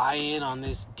you buy in on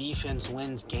this defense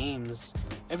wins games,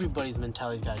 everybody's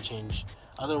mentality's got to change.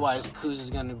 Otherwise, Kuz is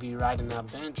going to be riding that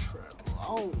bench for a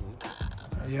long time.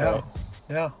 yeah, Right.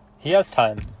 yeah. He has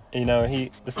time.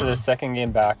 This is his second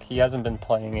game back. He hasn't been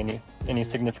playing any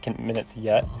significant minutes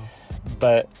yet,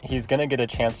 but he's gonna get a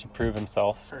chance to prove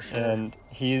himself. For sure. And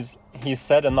he's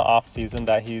said in the off season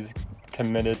that he's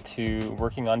committed to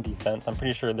working on defense. I'm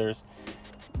pretty sure there's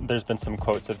been some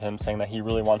quotes of him saying that he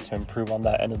really wants to improve on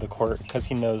that end of the court because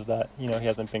he knows that he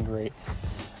hasn't been great.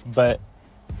 But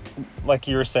like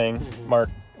you were saying, Mark,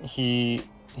 he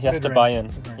has to Mid-range, buy in.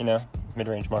 mid-range.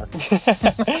 Mid-range Mark.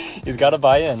 He's got to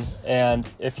buy in, and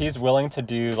if he's willing to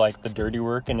do like the dirty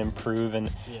work and improve and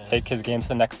Yes. take his game to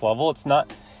the next level, it's not.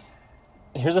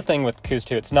 Here's the thing with Kuz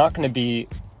too. It's not going to be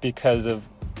because of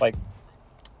like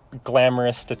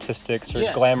glamorous statistics or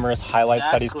Yes, glamorous highlights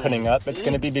that he's exactly. putting up. It's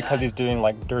going to be because he's doing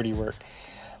like dirty work.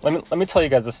 Let me tell you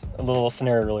guys a little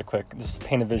scenario really quick. Just to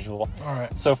paint a visual. All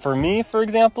right. So for me, for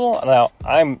example, now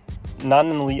I'm not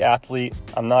an elite athlete.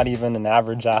 I'm not even an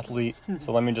average athlete.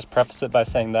 So let me just preface it by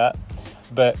saying that.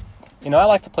 But, I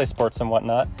like to play sports and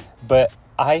whatnot, but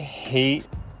I hate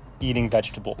eating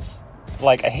vegetables.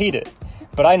 Like, I hate it.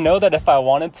 But I know that if I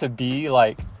wanted to be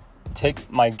like,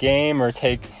 take my game or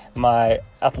take my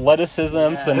athleticism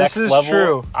to the next This is level,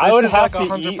 true. I This would is have like to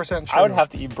 100% eat. I would true. have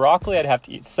to eat broccoli. I'd have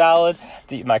to eat salad,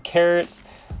 to eat my carrots.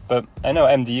 But I know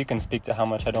MD, you can speak to how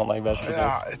much I don't like vegetables.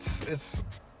 Yeah, it's.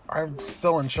 I'm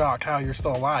still in shock how you're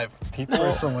still alive. People-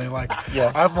 Personally, like,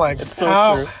 Yes, I'm like, it's so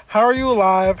true. how are you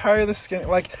alive? How are you this skinny?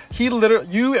 Like,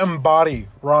 you embody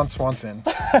Ron Swanson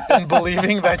in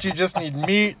believing that you just need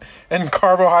meat and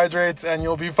carbohydrates and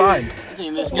you'll be fine. I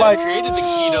think this guy Like, created the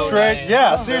keto Straight, diet.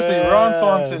 yeah, seriously, Ron man.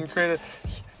 Swanson created.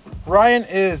 Ryan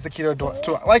is the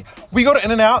keto. Like, we go to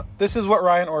In-N-Out. This is what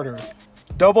Ryan orders: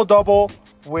 double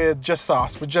with just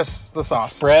sauce, with just the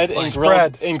sauce. Spread and grilled,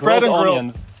 Spread and grilled grilled.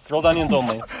 onions. Grilled onions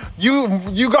only.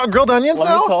 You got grilled onions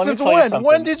now? Since tell you when? something.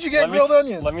 When did you get grilled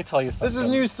onions? Let me tell you something. This is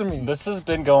news to me. This has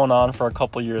been going on for a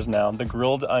couple years now, the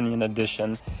grilled onion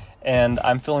edition, and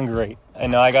I'm feeling great. I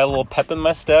know I got a little pep in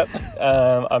my step.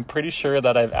 I'm pretty sure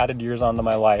that I've added years onto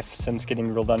my life since getting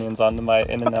grilled onions onto my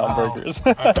In-N-Out burgers.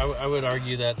 I would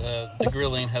argue that the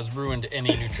grilling has ruined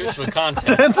any nutritional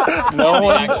content. No of the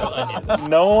one, actual onion.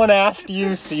 no one asked you,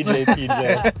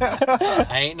 CJPJ.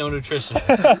 I ain't no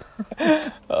nutritionist.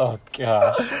 Oh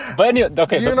gosh. But anyway,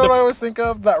 okay. You know what I always think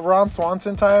of? That Ron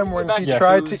Swanson time when he Yeah.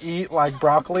 tried to eat like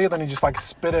broccoli, then he just like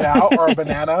spit it out, or a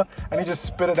banana, and he just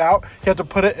spit it out. He had to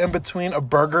put it in between a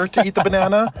burger to eat the the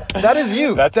banana. That is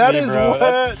you. That's That me, is bro. what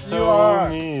That's you so are.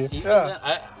 me. Even Yeah.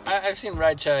 then, I've seen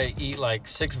Rai Chai eat like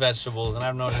 6 vegetables, and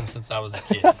I've known him since I was a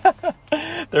kid.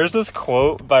 There's this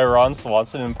quote by Ron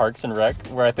Swanson in Parks and Rec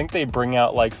where I think they bring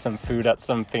out like some food at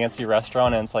some fancy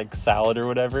restaurant and it's like salad or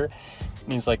whatever.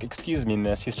 And he's like, "Excuse me,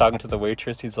 miss." He's talking to the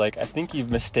waitress. He's like, "I think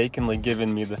you've mistakenly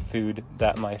given me the food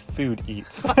that my food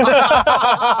eats." When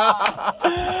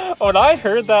I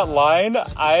heard that line,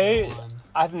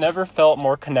 I've never felt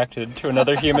more connected to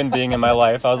another human being in my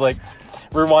life. I was like,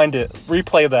 rewind it,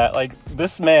 replay that. Like,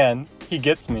 this man, he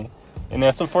gets me. And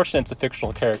it's unfortunate it's a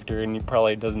fictional character and he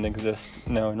probably doesn't exist,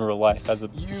 in real life as a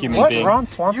human What? being. Ron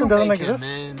Swanson doesn't make exist?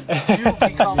 Him, man. You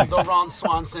become the Ron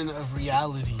Swanson of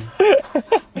reality.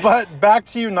 But back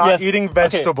to you not Yes, eating okay,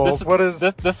 vegetables. What is...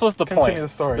 this was the continue point. the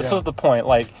story, This yeah. was the point.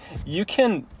 Like, you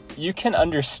can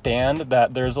understand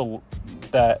that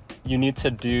that you need to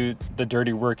do the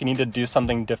dirty work. You need to do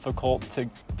something difficult to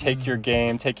take your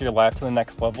game, take your life to the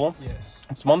next level. Yes.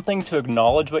 It's one thing to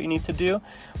acknowledge what you need to do,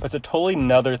 but it's a totally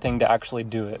another thing to actually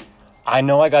do it. I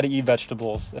know I got to eat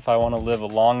vegetables if I want to live a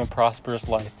long and prosperous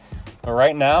life. But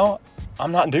right now,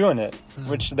 I'm not doing it,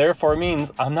 which therefore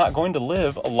means I'm not going to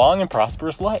live a long and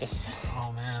prosperous life.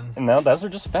 Oh man. And now those are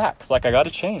just facts. Like, I got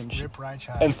to change. Rip Rai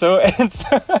Chai. And so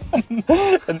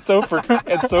for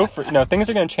things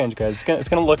are going to change, guys. It's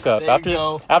going to look up. There you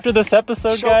go. After this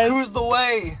episode, Show guys, Kuz the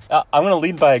way. I'm going to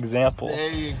lead by example.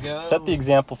 There you go. Set the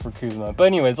example for Kuzma. But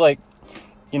anyways, like,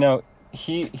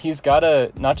 he's got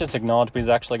to not just acknowledge, but he's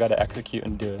actually got to execute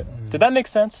and do it. Did that make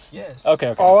sense? Yes.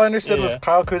 Okay. All I understood Yeah. was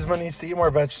Kyle Kuzma needs to eat more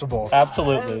vegetables.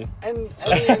 Absolutely. And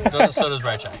I mean, So does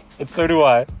Rai Chai. And so do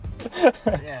I.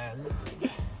 yeah,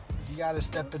 you gotta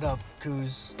step it up,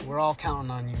 Kuz. We're all counting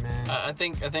on you, man. I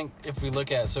think if we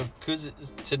look at Kuz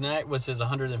tonight was his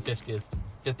 150th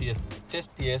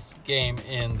game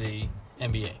in the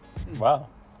NBA. Wow.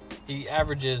 He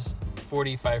averages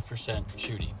 45%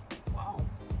 shooting. Wow.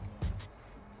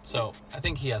 So I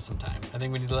think he has some time. I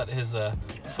think we need to let his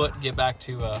foot get back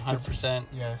to 100%.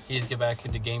 Yes. He needs to get back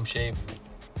into game shape.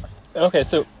 Okay,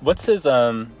 so what's his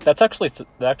that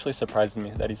actually surprises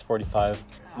me that he's 45.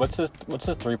 What's his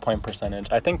 3-point percentage?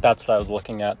 I think that's what I was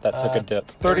looking at. That took a dip.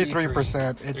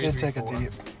 33%. It did take a 33.4.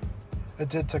 deep. It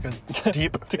did take a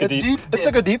deep. Took a deep. It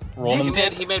took a deep. Rolling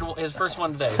He made his first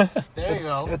one today. There you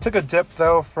go. It took a dip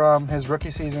though from his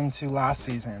rookie season to last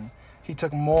season. He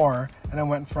took more and it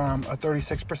went from a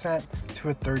 36% to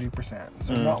a 30%.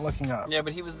 So not looking up. Yeah,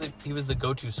 but he was the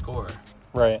go-to scorer.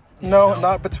 Right. No,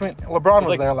 not between. LeBron was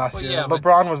like- there last well, year. yeah, but-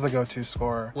 LeBron was the go-to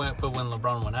scorer. But when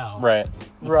LeBron went out, Right.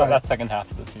 So Right. that second half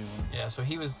of the season. yeah. So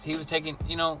he was taking.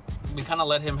 We kind of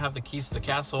let him have the keys to the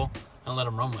castle and let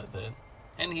him run with it,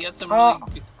 and he had some really.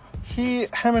 Good,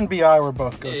 Him and Bi were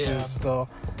both go-tos Yeah. still.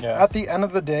 Yeah. At the end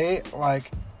of the day,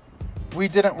 like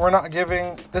we're not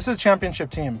giving. This is a championship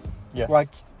team. Yes. Like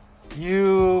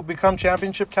you become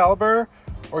championship caliber,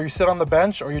 or you sit on the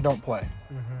bench, or you don't play,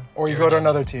 or you Jared go to Dudley.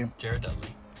 another team. Jared Dudley.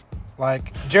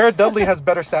 Like Jared Dudley has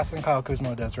better stats than Kyle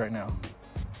Kuzma does right now,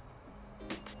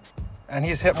 and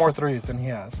he's hit more threes than he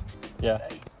has. Yeah.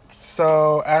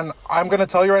 So, and I'm gonna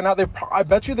tell you right now, I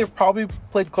bet you they've probably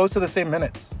played close to the same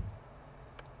minutes.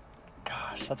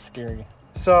 Gosh, that's scary.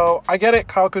 So I get it.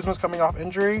 Kyle Kuzma's coming off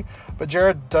injury, but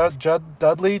Jared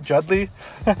Dudley,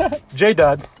 J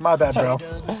Dud, my bad, bro,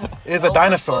 is a Elvis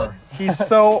dinosaur. Bud. He's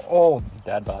so old,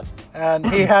 Dad bod. and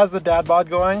he has the dad bod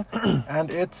going, and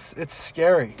it's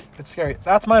scary. It's scary.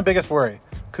 That's my biggest worry,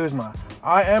 Kuzma.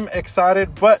 I am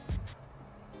excited, but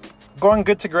going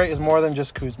good to great is more than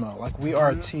just Kuzma. Like we are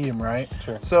a team, right?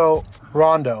 Sure. So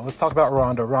Rondo, let's talk about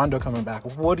Rondo. Rondo coming back.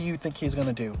 What do you think he's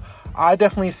gonna do? I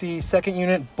definitely see second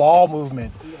unit ball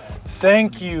movement.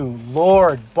 Thank you,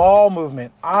 Lord, ball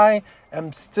movement. I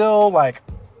am still like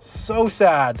so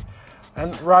sad.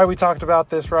 And Rai, we talked about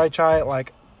this, right, Chai?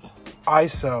 Like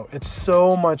ISO. It's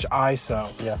so much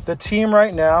ISO. Yes. The team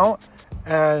right now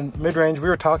and mid-range, we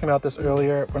were talking about this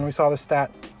earlier when we saw the stat.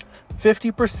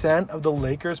 50% of the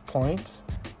Lakers' points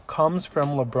comes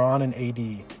from LeBron and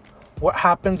AD. What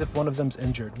happens if one of them's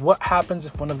injured? What happens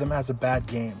if one of them has a bad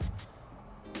game?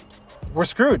 We're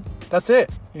screwed. That's it,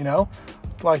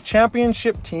 Like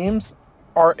championship teams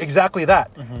are exactly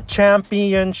that.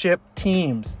 Championship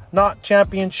teams, not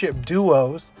championship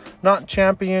duos, not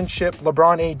championship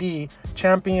LeBron AD,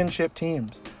 championship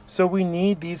teams. So we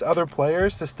need these other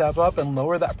players to step up and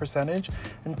lower that percentage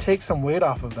and take some weight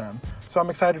off of them. So I'm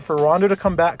excited for Rondo to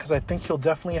come back because I think he'll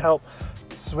definitely help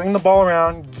swing the ball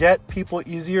around, get people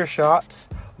easier shots,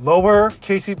 lower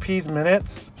KCP's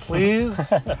minutes,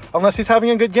 please. Unless he's having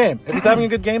a good game. If he's having a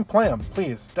good game, play him,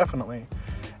 please, definitely.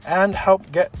 and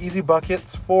help get easy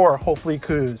buckets for hopefully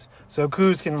Kuz. So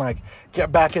Kuz can like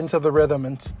get back into the rhythm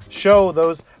and show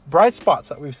those bright spots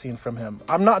that we've seen from him.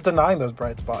 I'm not denying those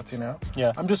bright spots, you know?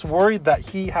 Yeah. I'm just worried that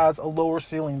he has a lower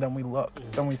ceiling than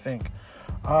we think.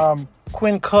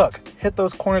 Quinn Cook hit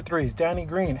those corner threes. Danny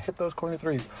Green hit those corner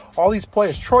threes. All these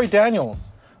players. Troy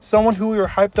Daniels, someone who we were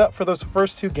hyped up for those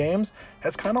first 2 games,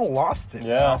 has kind of lost it.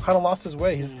 Yeah. Kind of lost his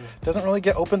way. He doesn't really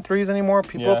get open threes anymore.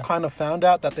 People have kind of found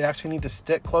out that they actually need to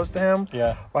stick close to him.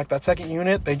 Yeah. Like that second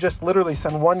unit, they just literally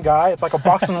send one guy. It's like a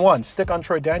box and one. Stick on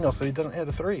Troy Daniels so he doesn't hit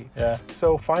a 3. Yeah.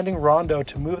 So finding Rondo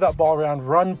to move that ball around,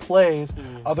 run plays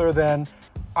other than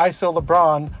ISO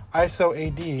LeBron, ISO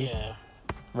AD. Yeah.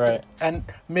 Right. And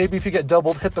maybe if you get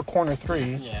doubled, hit the corner 3.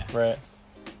 Yeah. Right.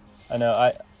 I know.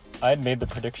 I had made the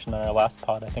prediction on our last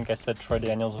pod. I think I said Troy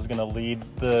Daniels was going to lead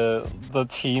the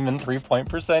team in 3-point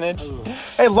percentage. Ooh.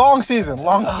 Hey, long season.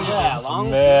 Yeah, long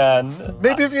Man, season.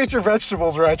 Maybe if you ate your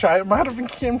vegetables right, try it might have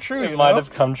become true. it you might know? have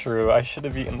come true. I should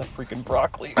have eaten the freaking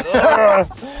broccoli.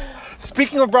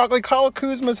 Speaking of broccoli, Kyle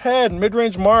Kuzma's head,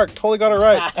 mid-range mark, totally got it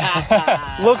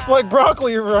right. Looks like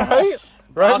broccoli, right?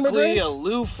 Right, Broccoli, mid-range? a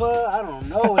loofah. I don't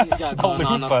know what he's got going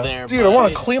on loofah. up there. Dude, I but want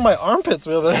to it's- clean my armpits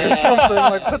with it or something.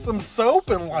 Like put some soap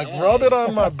and like rub it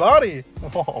on my body.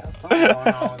 Oh, Something going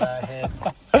on with that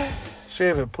head.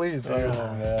 Shave it, please, dude.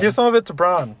 Oh, man. Give some of it to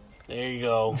Braun. There you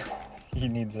go. he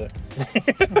needs it.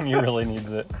 He really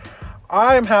needs it.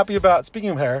 I'm happy about, speaking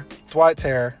of hair, Dwight's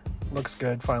hair looks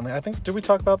good finally. I think, did we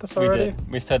talk about this We already?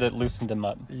 did. We said it loosened him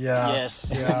up. Yeah.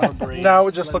 Yes. Yeah. the braids, Now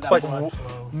it just let looks that like blood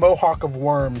flow. mohawk of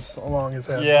worms along his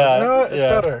head. Yeah, But, you know what? It's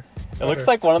yeah. better. It looks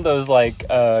like one of those like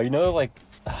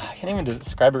I can't even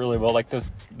describe it really well. Like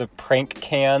the prank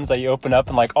cans that you open up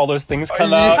and like all those things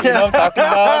come out. You know what I'm talking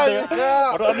about?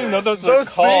 Yeah. I don't even know what those Those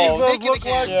are snakes, called. those Snake in a look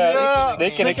can. like, Yeah,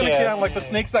 snake in a can. like the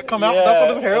snakes that come out. That's what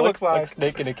his hair it looks like.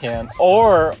 snake in a can.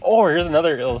 Or here's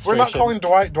another illustration. We're not calling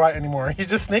Dwight anymore. He's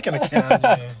just snake in a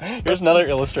can. Here's another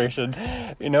illustration.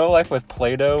 You know, like with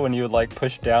Play-Doh, when you would like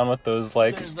push down with those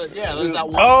like. There's that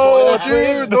one. Oh, toy that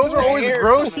had dude, those were always hair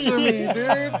gross coming to me, out.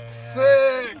 dude.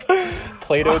 Sick.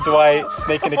 Play-Doh Dwight,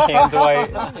 snake in a can Dwight.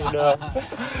 You know.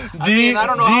 I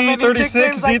don't know how many D36,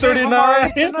 nicknames I gave him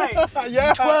already tonight. D39.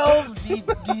 Yeah. D12,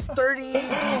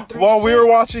 D30, D36. While we were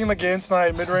watching the game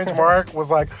tonight, mid-range Mark was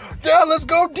like, yeah, let's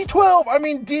go D12. I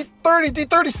mean D30,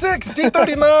 D36,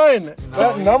 D39.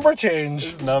 That number change.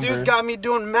 This Number. dude's got me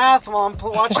doing math while I'm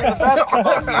watching the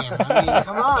basketball game. I mean,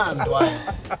 come on,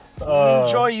 Dwight.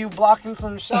 Enjoy you blocking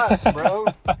some shots, bro.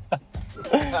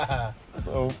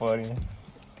 So funny.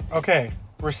 Okay,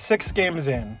 we're 6 games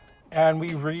in, and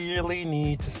we really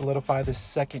need to solidify this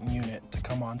second unit to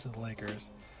come on to the Lakers.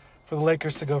 For the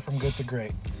Lakers to go from good to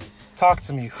great. Talk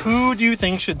to me. Who do you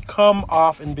think should come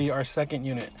off and be our second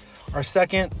unit? Our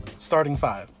second starting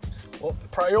 5? Well,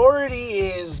 priority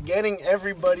is getting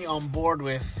everybody on board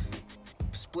with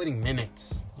splitting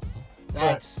minutes.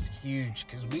 That's huge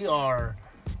because we are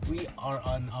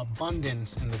an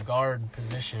abundance in the guard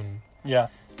position. Yeah.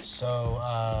 So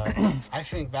I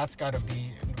think that's got to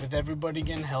be with everybody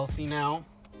getting healthy now.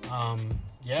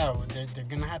 Yeah, they're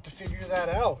gonna have to figure that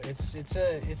out. It's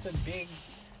a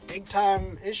big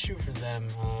time issue for them.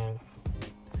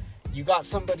 You got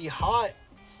somebody hot,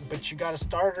 but you got a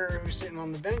starter who's sitting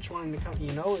on the bench wanting to come.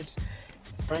 You know, it's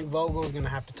Frank Vogel's gonna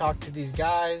have to talk to these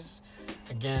guys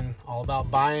again. All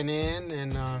about buying in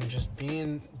and just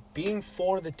being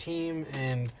for the team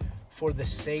and for the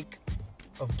sake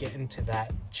of getting to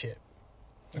that chip.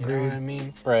 You know what I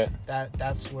mean? Right.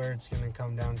 That's where it's going to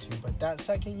come down to. But that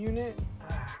second unit,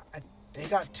 they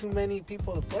got too many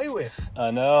people to play with.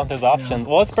 I know. There's options.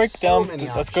 Well, let's break So down. many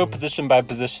Let's go options. position by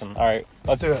position. All right.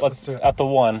 Let's do it, let's do it. at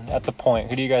the point.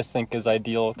 Who do you guys think is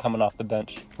ideal coming off the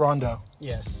bench? Rondo.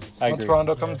 Yes. I Once agree.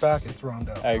 Rondo comes Yes. back, it's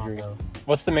Rondo. I agree. Rondo.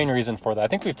 What's the main reason for that? I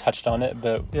think we've touched on it,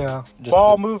 but Yeah. Just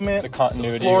Ball the movement,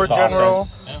 continuity floor of the general,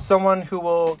 offense. Yeah. someone who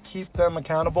will keep them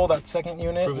accountable, that second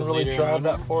unit, Proven and really leader, drive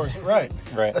that remember? force. Right.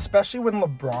 Right. Especially when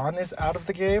LeBron is out of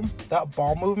the game, that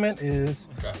ball movement is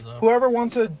Drives up. whoever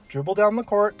wants to dribble down the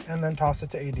court and then toss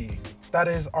it to AD. That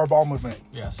is our ball movement.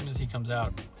 Yeah, as soon as he comes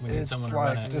out, we need It's someone to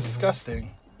run like it. disgusting.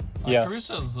 Like, Yeah.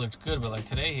 Caruso's looked good, but like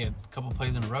today he had a couple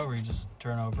plays in a row where he just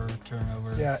turnover.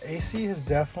 Yeah, AC has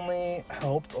definitely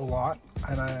helped a lot,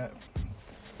 and I'm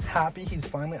happy he's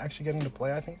finally actually getting to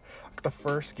play. I think like the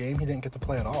first game he didn't get to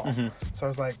play at all. Mhm. So I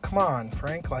was like, come on,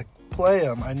 Frank, like play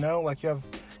him. I know like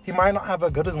he might not have a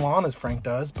good as lawn as Frank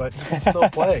does, but he can still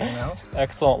play, you know?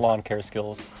 Excellent lawn care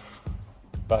skills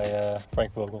by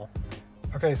Frank Vogel.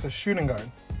 Okay, so shooting guard.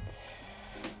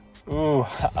 Ooh.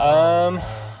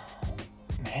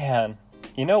 Man.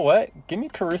 You know what? Give me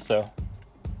Caruso.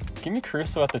 Give me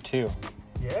Caruso at the 2.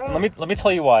 Yeah. Let me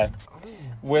tell you why.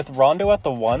 With Rondo at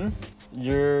the 1,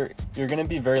 you're going to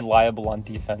be very liable on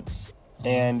defense.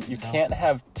 And you can't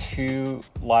have 2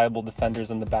 liable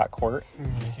defenders in the backcourt.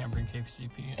 You can't bring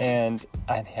KCP in. And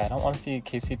I don't want to see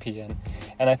KCP in.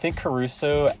 And I think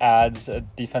Caruso adds a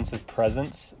defensive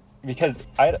presence because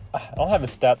I don't have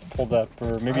his stats pulled up,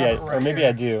 or maybe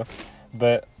I do,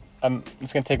 but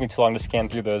it's gonna take me too long to scan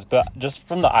through those. But just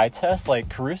from the eye test,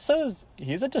 like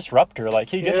he's a disruptor. Like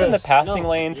he gets in the passing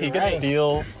lanes, he gets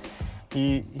steals.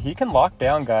 He can lock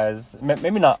down guys.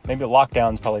 Maybe not. Maybe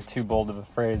lockdown's probably too bold of a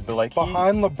phrase, but like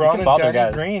behind he LeBron can and bother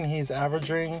Danny guys. Green, he's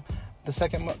averaging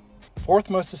the fourth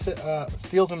most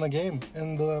steals in the game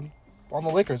on the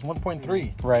Lakers,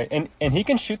 1.3. Right, and he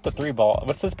can shoot the 3 ball.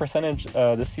 What's his percentage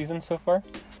this season so far?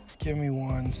 Give me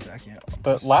 1 second.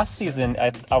 But last season,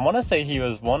 I want to say he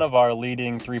was one of our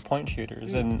leading 3-point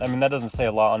shooters, and I mean that doesn't say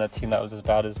a lot on a team that was as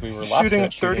bad as we were last year.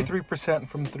 Shooting 33%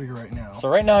 from 3 right now. So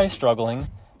right now he's struggling,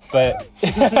 but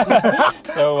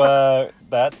so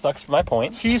that sucks for my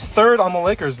point. He's third on the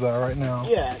Lakers though right now.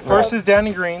 Yeah. First is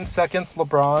Danny Green, second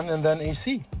LeBron, and then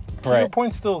AC. So your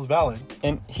point still is valid.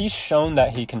 And he's shown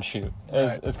that he can shoot.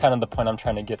 Is kind of the point I'm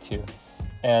trying to get to.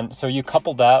 And so you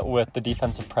couple that with the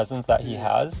defensive presence that he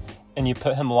has, and you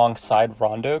put him alongside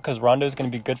Rondo, because Rondo is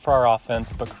going to be good for our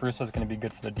offense, but Caruso is going to be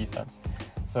good for the defense.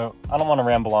 So I don't want to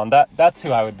ramble on. That's who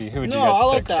I would be. Who would you guys I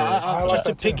like pick? that. I Just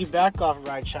like to that too. piggyback off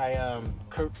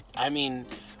Raichai, I mean,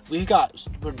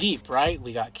 we're deep, right?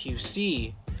 We got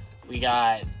QC, we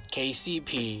got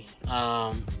KCP,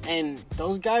 and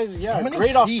those guys, So many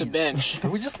great off the Cs. bench. Do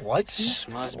we just like C's?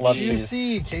 Must Love be. Cs.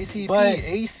 QC, KCP, But-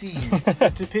 AC.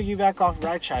 To piggyback off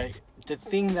Raichai, the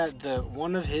thing that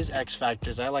one of his X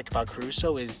factors I like about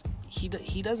Caruso is he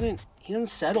doesn't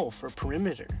settle for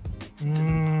perimeter.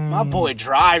 My boy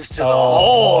drives to the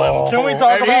hole. Can we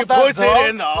talk and about he that puts dunk? it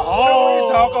in the hole. Can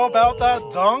we talk about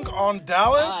that dunk on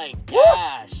Dallas? My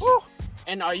gosh. Woo.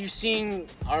 And are you seeing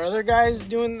our other guys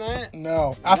doing that?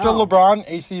 No. After No. LeBron,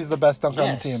 AC is the best dunker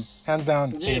on the team. Yes. Hands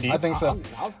down. Yeah, I think so.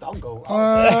 I'll go.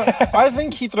 I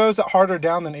think he throws it harder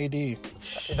down than AD. You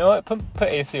know what? Put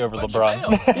AC over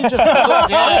LeBron. He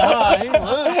just he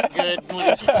looks good when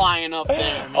he's flying up there.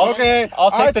 Man. Okay.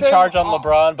 I'll take I'd the say- charge on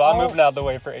LeBron, but I'm I'll- moving out of the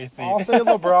way for AC. I'll say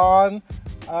LeBron,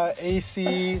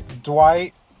 AC,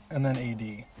 Dwight, and then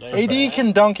AD. AD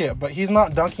can dunk it, but he's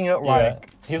not dunking it like...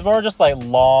 He's more just like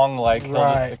long, like he'll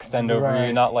just Right, extend over you,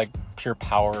 right. not like pure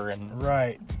power and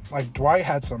Right. Like Dwight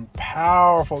had some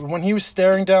powerful... When he was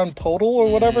staring down Podol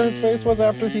or whatever his face was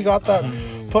after he got that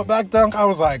putback dunk, I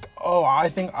was like, oh, I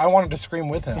think I wanted to scream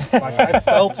with him. Like, I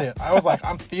felt it. I was like,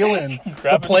 I'm feeling the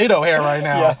Grabbing- Play-Doh hair right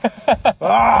now.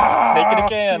 snake in a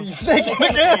can. Snake in a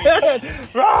can.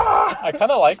 I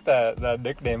kind of like that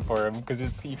nickname for him because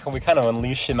we kind of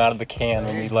unleash him out of the can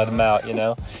when we let him out, you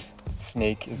know.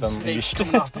 Snake is Snake's unleashed.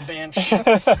 coming off the bench.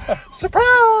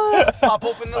 Surprise! Pop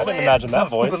open the I lid. didn't imagine that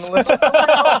voice. Open the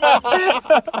lid.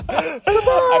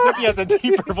 I think he has a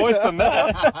deeper voice than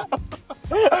that.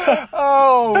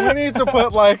 Oh, we need to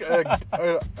put like a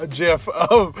gif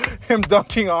of him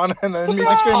dunking on and then me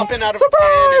screaming, Popping out of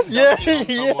surprise! a can and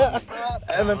dunking on Yeah. someone.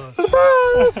 And then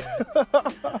surprise!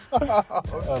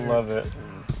 I love it.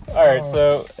 All right,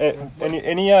 so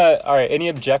any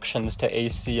objections to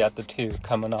AC at the 2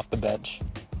 coming off the bench?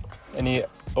 Any,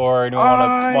 or do you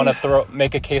want to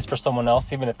make a case for someone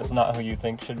else, even if it's not who you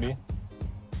think should be?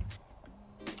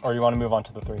 Or you want to move on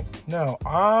to the 3? No,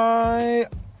 I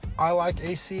like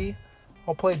AC.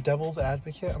 I'll play devil's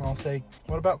advocate and I'll say,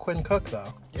 what about Quinn Cook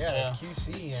though? Yeah,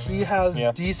 QC. He has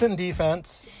decent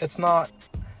defense. He's not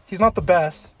the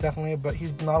best, definitely, but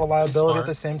he's not a liability at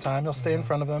the same time. He'll stay in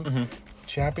front of them.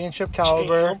 Championship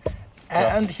caliber.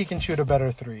 And he can shoot a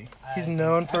better 3. He's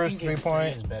known for his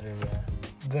 3-point Is better,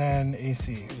 than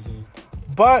AC.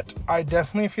 But I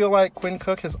definitely feel like Quinn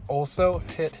Cook has also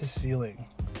hit his ceiling.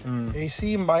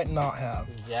 AC might not have.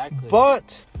 Exactly.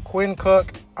 But Quinn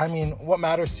Cook, I mean, what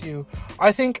matters to you?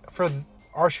 I think for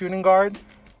our shooting guard,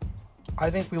 I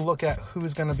think we look at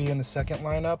who's going to be in the second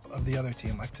lineup of the other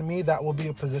team. Like, to me, that will be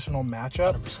a positional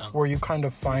matchup 100%. where you kind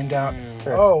of find out,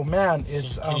 Sure. oh, man,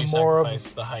 it's Can you more of...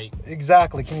 sacrifice the height?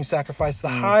 Exactly. Can you sacrifice the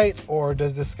height, or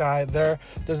does this guy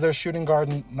does their shooting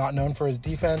guard not known for his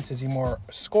defense? Is he more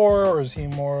scorer, or is he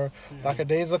more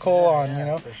lackadaisical on, you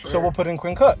know? So we'll put in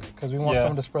Quinn Cook because we want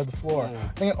someone to spread the floor. I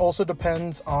think it also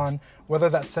depends on whether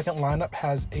that second lineup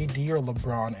has AD or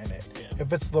LeBron in it.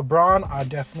 If it's LeBron, I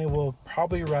definitely will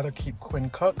probably rather keep Quinn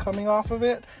Cook coming off of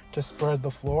it to spread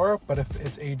the floor. But if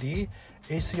it's AD,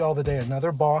 AC all the day,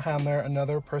 another ball handler,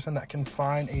 another person that can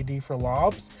find AD for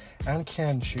lobs and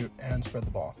can shoot and spread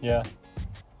the ball. Yeah,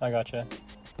 I gotcha.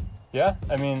 Yeah,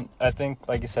 I mean, I think,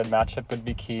 like you said, matchup would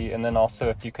be key, and then also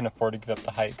if you can afford to give up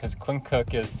the height, because Quinn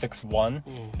Cook is 6'1",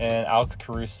 and Alex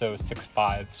Caruso is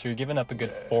 6'5", so you're giving up a good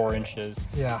 4 inches.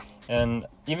 Yeah. And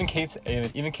even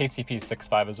KCP is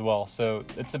 6'5" as well, so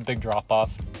it's a big drop-off.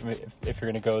 I mean, if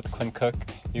you're going to go with Quinn Cook,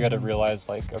 you got to realize,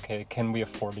 like, okay, can we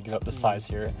afford to give up the size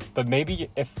here? But maybe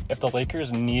if the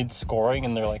Lakers need scoring,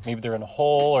 and they're like, maybe they're in a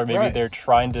hole, or maybe they're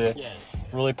trying to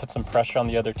really put some pressure on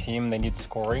the other team, they need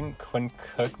scoring, Quinn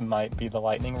Cook might be the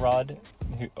lightning rod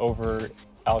over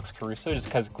Alex Caruso, just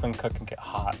because Quinn Cook can get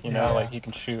hot, you know, like he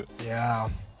can shoot. Yeah.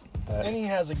 But, And he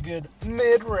has a good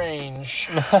mid-range.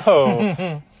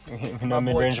 oh, no boy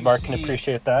mid-range Mark can QC.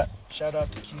 appreciate that. Shout out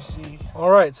to QC. All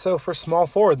right, so for small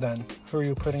forward then, who are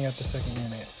you putting at the second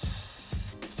unit?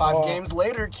 5 games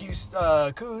later,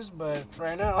 Kuz, but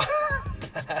right now,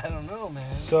 I don't know, man.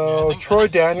 So I think- Troy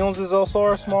Daniels is also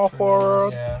our small Troy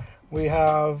forward. Yeah. We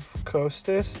have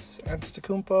Kostas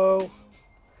Antetokounmpo.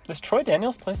 Does Troy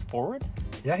Daniels play forward?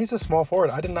 Yeah, he's a small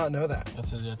forward. I did not know that.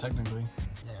 That's it, yeah, technically.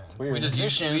 Yeah. Weird. We just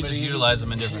Position, but he- utilize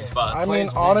them in different spots. I mean, Plays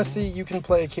wing. honestly, you can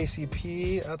play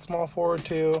KCP at small forward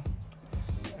too.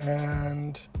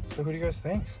 And so who do you guys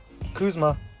think?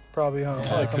 Kuzma, probably, huh? Yeah,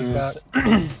 Probably comes Kuz.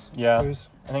 back. Yeah, Kuz.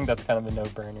 I think that's kind of a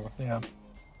no-brainer. Yeah.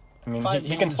 I mean, 5 he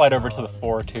can games slide from over now to the on.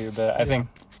 4 too, but I think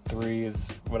 3 is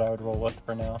what I would roll with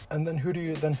for now. And then who,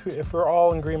 if we're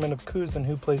all in agreement of Kuz, then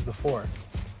who plays the 4?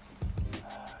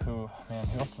 Who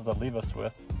else does that leave us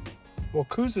with? Well,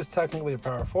 Kuz is technically a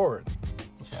power forward.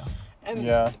 Yeah. And,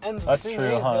 Yeah, and the that's thing true,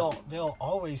 is, huh? they'll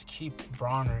always keep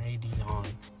Braun or AD on.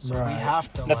 So we Right.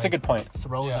 have to, That's a good point.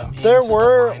 throw Yeah. them There into the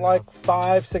were lineup. like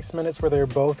 5-6 minutes where they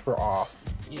both were off.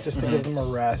 Yeah, just to give them a it's-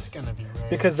 rest. It's gonna be rare.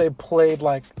 Because they played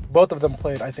like, both of them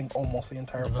played, I think, almost the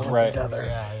entire fourth Right. together.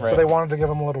 Yeah, Right. So they wanted to give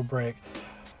them a little break.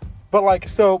 But like,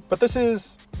 but this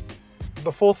is,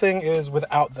 the full thing is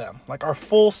without them. Like our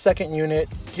full second unit,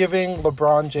 giving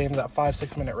LeBron James that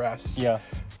 5-6 minute rest. Yeah,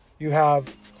 You have,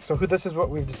 so this is what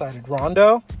we've decided.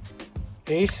 Rondo,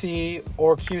 AC,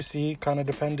 or QC, kind of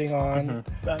depending on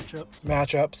matchups.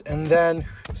 matchups. And then,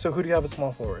 so who do you have at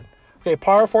small forward? Okay,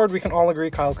 power forward, we can all agree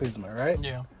Kyle Kuzma, right?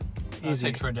 Yeah. I'd Easy.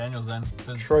 say Troy Daniels then.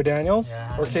 Troy Daniels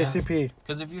Yeah, or yeah. KCP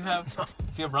Because if you have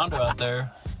Rondo out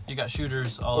there, you got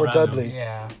shooters all or around Dudley. him.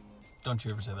 Yeah. Don't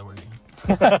you ever say that word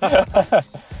again.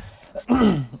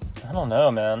 I don't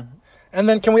know, man. And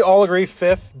then can we all agree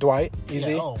fifth, Dwight?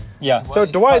 Easy. Yeah, oh. Yeah, So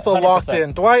Dwight's a 100%. locked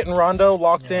in. Dwight and Rondo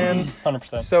locked in.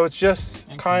 100%. So it's just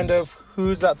And kind Kuz. of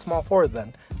who's that small forward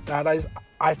then? That is,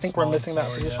 I think we're Small missing that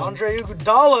forward, position. yeah. Andre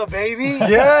Iguodala, baby.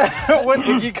 Yeah, when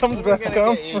Iggy comes We're back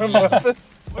gonna comes get from Iggy.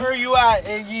 Memphis. Where are you at,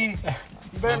 Iggy?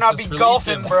 You better not be Just release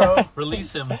golfing, him. bro.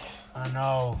 Release him. I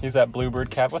know. He's at Bluebird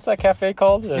Cafe. What's that cafe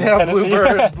called? in Yeah, Tennessee?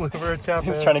 Bluebird Cafe.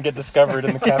 He's trying to get discovered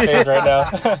in the cafes right now.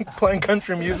 playing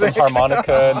country Some music.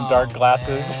 harmonica and dark Oh,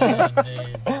 glasses. man,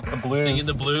 dude. The blues. Singing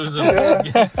the blues of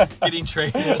getting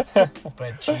traded.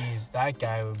 But geez, that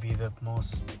guy would be the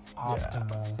most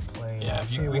optimal player. Yeah, if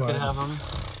He we was. could have him.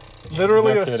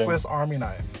 Literally No a kidding. Swiss Army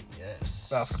knife Yes.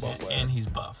 basketball player. And he's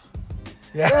buff.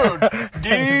 Yeah.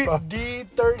 D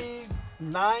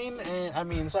D39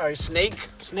 and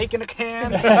snake in a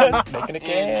can. Making a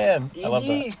can. I love that.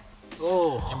 Iggy.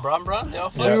 Oh, And Bron, they all Yeah.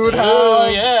 flex. You would oh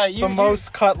have yeah, the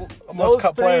most cut those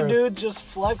three players. dudes just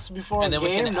flex before And a then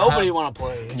we game. can Nobody have- want to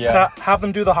play. Yeah. Have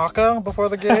them do the haka before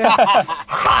the game. Gotta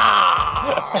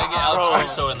get Alex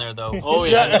Caruso in there though. Oh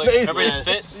yeah, yeah, yes. Everybody's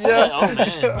fit. Yeah. Oh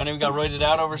man. When he got roided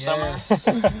out over summer. Yes.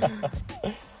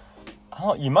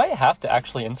 Oh, you might have to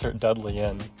actually insert Dudley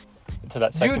in to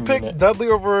that second You'd pick unit. Dudley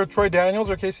over Troy Daniels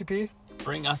or KCP?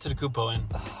 Bring Antetokounmpo in.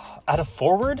 At a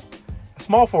forward?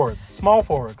 Small forward.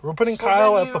 We're putting So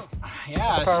Kyle then at the.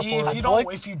 Yeah, the power see, forward.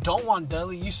 if you don't want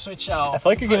Dudley, you switch out. I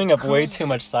feel like you're you giving put up way Kuz- too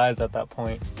much size at that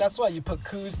point. That's why you put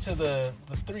Kuz to the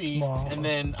 3 Small. and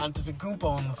then Antetokounmpo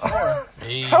on the 4.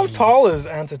 Hey. How tall is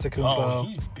Antetokounmpo? Oh,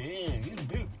 he's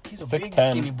big. He's a big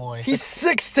 6'10". skinny boy. He's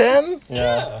 6'10".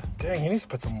 Yeah. Dang, he needs to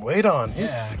put some weight on.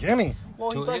 He's Yeah. skinny.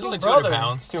 well, he's He like looks his like 200 brother.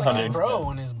 pounds. He's like his 200. bro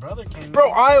when his brother came. Bro,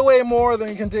 in. I weigh more than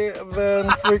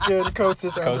freaking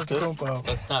Kostas Kostas? Antetokounmpo.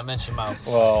 Let's not mention Miles.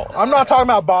 Well, I'm not talking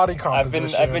about body I've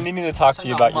composition. been needing to talk to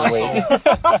you about your weight. You have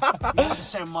the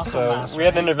same muscle So mass. we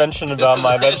had an right? intervention about is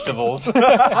my right. vegetables.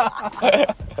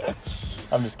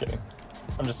 I'm just kidding.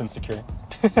 I'm just insecure.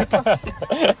 Yeah,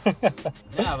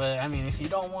 but I mean, if you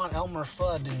don't want Elmer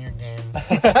Fudd in your game,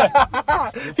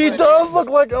 He does look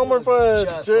like Elmer looks Fudd,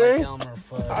 just Jay. like Elmer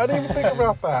Fudd. I didn't even think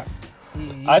about that.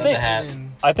 I think- The hat.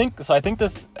 I think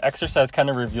this exercise kind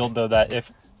of revealed though that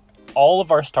if all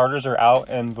of our starters are out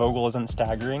and Vogel isn't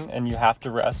staggering and you have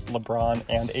to rest LeBron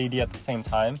and AD at the same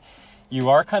time, you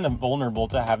are kind of vulnerable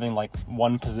to having like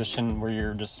one position where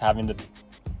you're just having to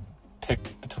pick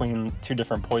between two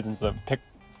different poisons.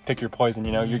 Pick your poison.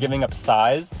 You know, you're giving up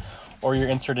size, or you're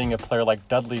inserting a player like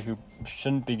Dudley who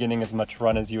shouldn't be getting as much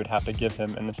run as you would have to give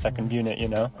him in the second unit. You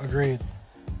know. Agreed.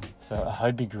 So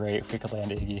it'd be great if we could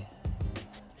land Iggy.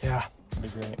 Yeah. It'd be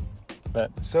great. But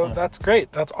So that's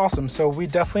great. That's awesome. So we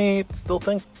definitely still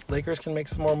think Lakers can make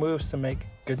some more moves to make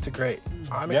good to great.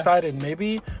 I'm Yeah. excited.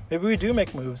 Maybe we do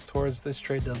make moves towards this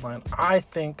trade deadline. I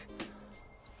think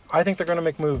they're going to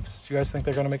make moves. You guys think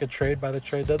they're going to make a trade by the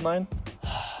trade deadline?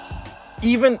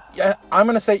 I'm going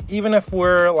to say even if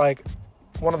we're like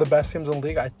one of the best teams in the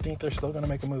league, I think they're still going to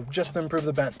make a move just to improve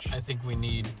the bench. I think we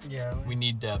need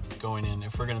depth going in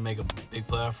if we're gonna make a big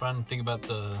playoff run. Think about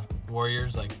the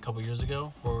Warriors like a couple years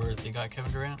ago, before they got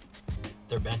Kevin Durant.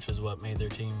 Their bench was what made their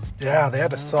team. Yeah, they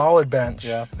had a solid bench.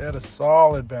 Yeah. They had a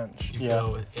solid bench. You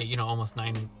go with, almost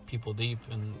 9 people deep,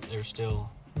 and they're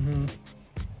still.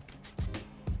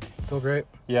 So great.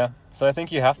 yeah, so I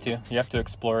think you have to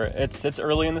explore it. It's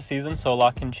early in the season, so a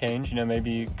lot can change. You know,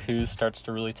 maybe Kuz starts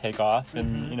to really take off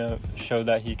and you know, show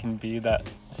that he can be that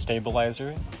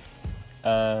stabilizer.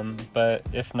 But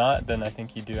if not, then I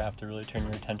think you do have to really turn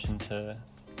your attention to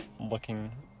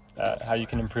looking at how you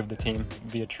can improve the team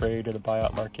via trade or the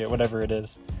buyout market, whatever it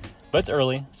is. But it's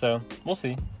early, so we'll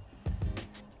see.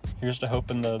 Here's to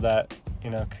hoping though that, you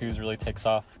know, Kuz really takes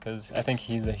off, because I think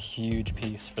he's a huge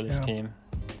piece for this Yeah. team.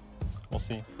 We'll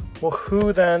see. Well,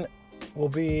 who then will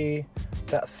be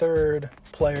that third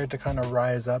player to kind of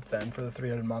rise up then for the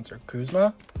three-headed monster?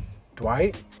 Kuzma,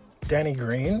 Dwight, Danny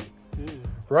Green.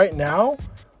 Right now,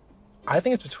 I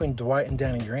think it's between Dwight and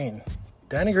Danny Green.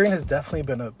 Danny Green has definitely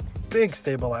been a big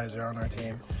stabilizer on our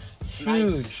team. Huge.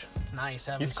 Nice. It's nice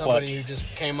having He's somebody clutch. who just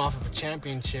came off of a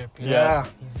championship. You Yeah. know?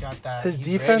 He's got that. His he's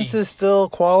defense ready. is still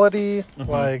quality.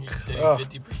 Like, He's hitting oh,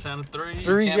 50% of three. You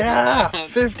three, can't yeah,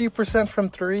 beat that. 50% from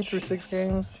three through 6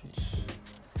 games.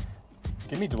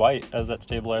 Give me Dwight as that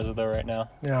stabilizer though right now.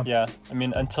 Yeah. Yeah. I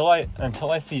mean, until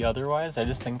I see otherwise, I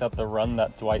just think that the run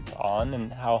that Dwight's on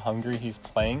and how hungry he's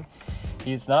playing,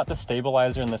 he's not the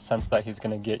stabilizer in the sense that he's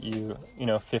going to get you,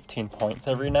 15 points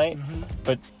every night,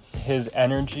 but his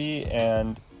energy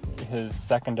and his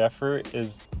second effort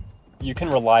is, you can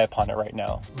rely upon it right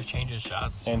now. He changes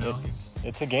shots. And He's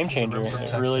it's a game changer. rim It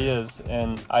protector. really is.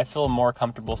 And I feel more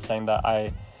comfortable saying that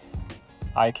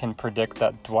I can predict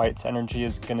that Dwight's energy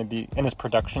is going to be, and his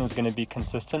production is going to be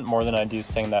consistent, more than I do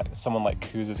saying that someone like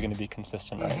Kuz is going to be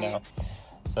consistent right now.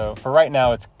 So for right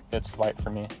now, it's Dwight for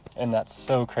me. And that's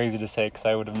so crazy to say, because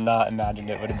I would have not imagined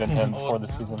it would have been him before the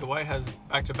season. Dwight has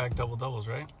back-to-back double-doubles,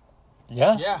 right?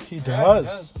 Yeah. Yeah. He Yeah,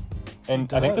 does. And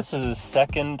He I think does. this is his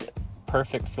second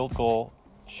perfect field goal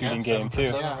shooting game, too.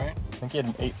 7%, Yeah. right? I think he had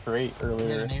an 8 for 8 He had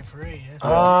earlier. an 8 for 8,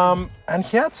 yes. And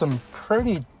he had some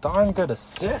pretty darn good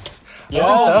assists. Yeah. I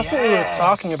think Oh, that's what we were yes.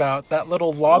 talking about. That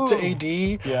little lob to Ooh.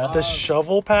 AD, Yeah. the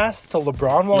shovel pass to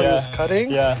LeBron while he Yeah. was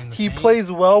cutting. Yeah. In the He paint.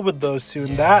 plays well with those two, and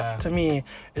Yeah. that to me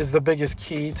is the biggest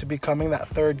key to becoming that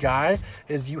third guy.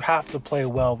 Is you have to play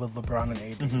well with LeBron and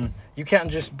AD. You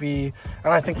can't just be.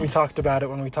 And I think we talked about it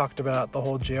when we talked about the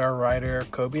whole J.R. Ryder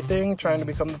Kobe thing, trying to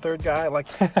become the third guy. Like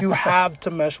you have to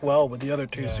mesh well with the other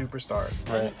two superstars.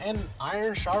 Right. And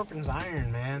iron sharpens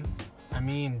iron, man. I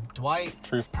mean, Dwight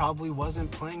True. probably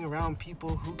wasn't playing around people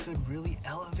who could really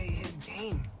elevate his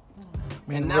game. I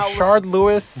mean, And now Rashard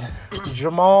Lewis,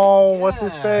 Jamal, what's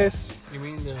his Yeah. face? You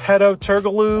mean the Hedo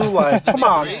Turgaloo, like, come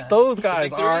on, three. those guys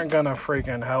big three. aren't gonna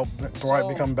freaking help Dwight So-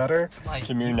 become better. Like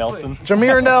Jameer you Nelson. put-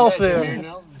 Jameer Yeah, Nelson. Jameer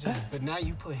Nelson. But now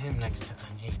you put him next to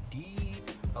an AD,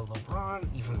 a LeBron,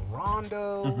 even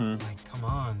Rondo. Like, come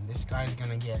on, this guy's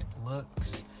gonna get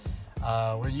looks.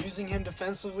 We're using him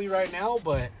defensively right now,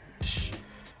 but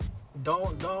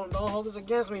don't hold this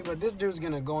against me. But this dude's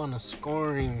gonna go on a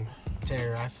scoring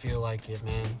tear. I feel like it,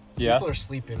 man. Yeah. People are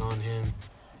sleeping on him.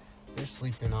 They're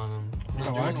sleeping on him. I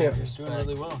They're like doing it. He's doing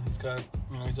really well. He's got,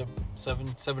 he's up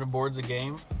seven boards a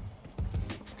game.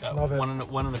 Got Love it.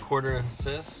 one and a quarter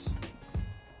assists.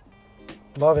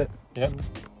 Love it. Yep.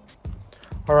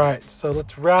 All right, so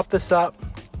let's wrap this up.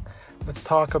 Let's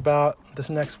talk about this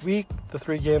next week, the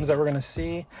 3 games that we're going to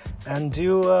see, and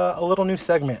do a little new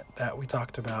segment that we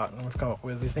talked about and we've come up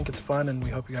with. We think it's fun, and we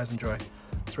hope you guys enjoy.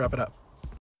 Let's wrap it up.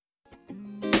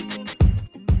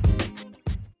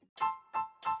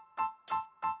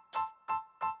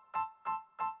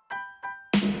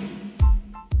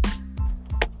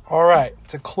 All right,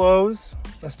 to close,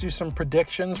 let's do some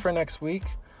predictions for next week.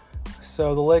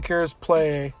 So the Lakers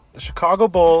play the Chicago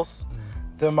Bulls,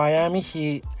 the Miami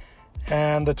Heat,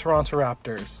 and the Toronto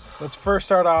Raptors. Let's first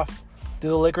start off. Do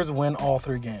the Lakers win all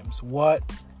 3 games? What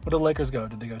What did the Lakers go?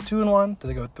 Did they go 2-1? Did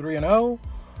they go 3-0?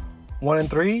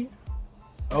 1-3?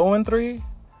 0-3?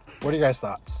 What are you guys'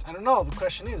 thoughts? I don't know. The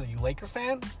question is, are you Laker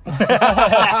fan? They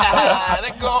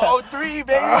go 0-3,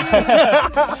 baby.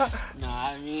 Nah,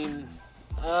 I mean,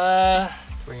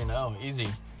 3-0, easy.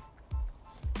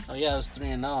 oh yeah, it was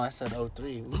 3-0. I said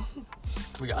 0-3.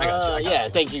 I got you. Yeah,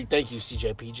 thank you,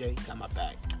 CJPJ. Got my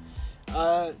back.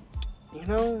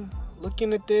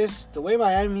 Looking at this, the way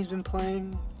Miami's been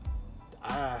playing,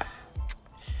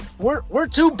 we're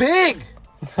too big.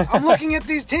 I'm looking at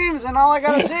these teams, and all I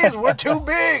gotta say is we're too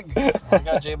big. I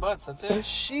got Jay Butts. That's it.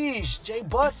 Sheesh, Jay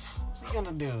Butts. What's he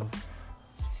gonna do?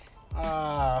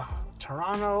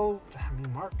 Toronto. I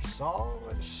mean, Marc Gasol.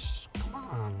 Come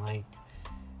on, like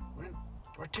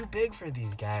we're too big for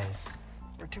these guys.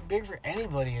 We're too big for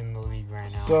anybody in the league right now.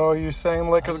 So you're saying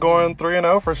Lakers going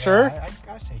 3-0 for sure?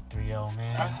 I say 3-0,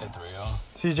 man. I'd say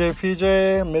 3-0.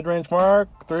 CJPJ, mid-range mark,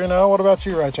 3-0. What about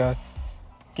you, right, Chad?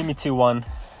 Give me 2-1.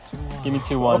 2-1. Give me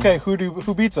 2-1. Okay,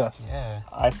 who beats us? Yeah.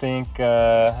 I think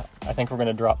we're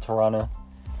gonna drop Toronto.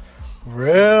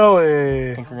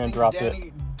 Really? I think we're gonna drop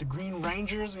it. The Green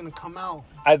Ranger's gonna come out.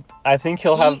 I think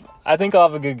he'll have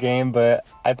a good game, but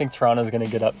I think Toronto's gonna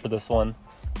get up for this one,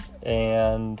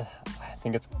 and I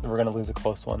think we're gonna lose a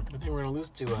close one. I think we're gonna lose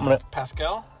to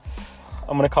Pascal.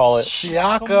 I'm gonna call it.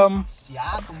 Siakam.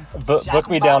 Book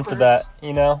me down for that.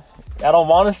 I don't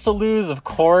want us to lose, of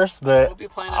course, but We'll be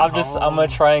playing at I'm home. gonna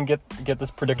try and get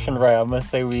this prediction right. I'm gonna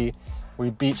say we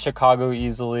beat Chicago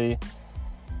easily.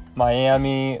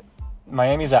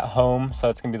 Miami's at home, so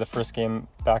it's gonna be the first game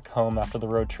back home after the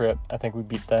road trip. I think we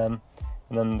beat them,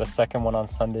 and then the second one on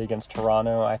Sunday against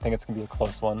Toronto. I think it's gonna be a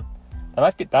close one.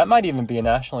 That might even be a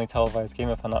nationally televised game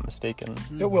if I'm not mistaken.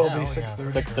 It will be Yeah,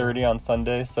 6:30. 6:30 on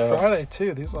Sunday, so Friday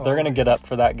too. they're gonna get up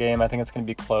for that game. I think it's gonna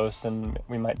be close, and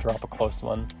we might drop a close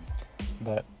one.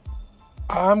 But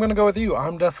I'm gonna go with you.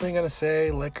 I'm definitely gonna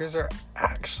say Lakers are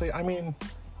actually. I mean,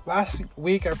 last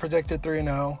week I predicted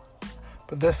 3-0,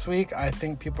 but this week I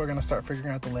think people are gonna start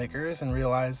figuring out the Lakers and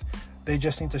realize they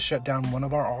just need to shut down one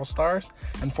of our all-stars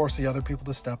and force the other people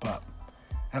to step up.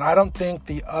 And I don't think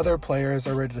the other players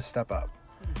are ready to step up.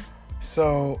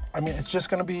 So, I mean, it's just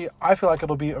going to be, I feel like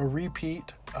it'll be a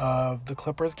repeat of the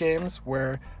Clippers games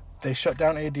where they shut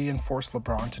down AD and force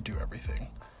LeBron to do everything,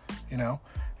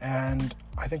 And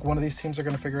I think one of these teams are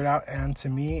going to figure it out. And to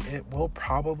me, it will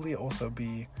probably also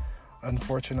be,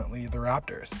 unfortunately, the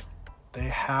Raptors. They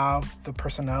have the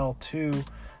personnel to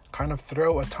kind of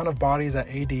throw a ton of bodies at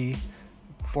AD,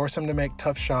 force him to make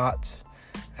tough shots,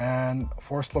 and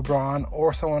force LeBron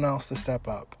or someone else to step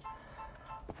up.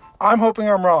 I'm hoping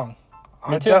I'm wrong.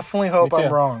 Me I too. definitely hope Me too.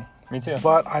 I'm wrong. me too.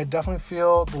 But I definitely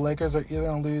feel the Lakers are either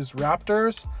going to lose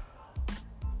Raptors,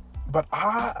 but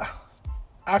I'm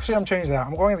changing that.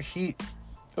 I'm going the Heat.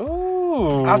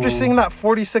 Ooh. After seeing that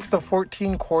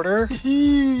 46-14 quarter against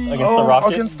the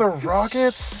Rockets. against the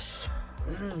Rockets,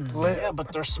 Yeah, but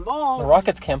they're small. The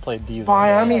Rockets can't play D.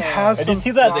 Miami has Did you some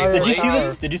see that? fire. Did you see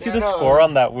this? Did you see the score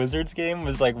on that Wizards game?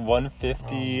 Was like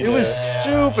 150. It was Yeah.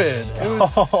 stupid. It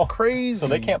was crazy. So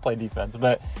they can't play defense,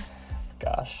 but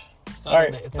gosh. It's All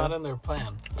right. It's not in their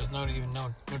plan. There's no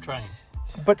trying.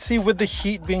 But see, with the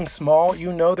Heat being small,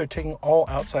 they're taking all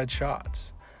outside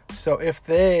shots. So if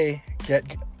the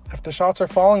shots are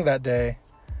falling that day,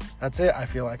 that's it. I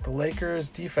feel like the Lakers'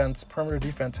 defense, perimeter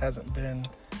defense, hasn't been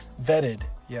vetted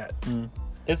yet.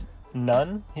 Is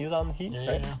Nunn? He's on the Heat,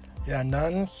 Yeah, right? yeah. Yeah,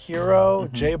 Nunn, Hero,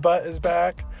 Jay Butt is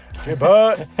back. Jay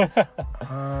Butt.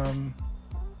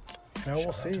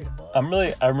 We'll see. I'm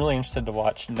really interested to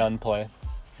watch Nunn play.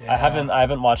 Yeah. I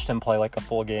haven't watched him play like a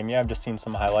full game yet. I've just seen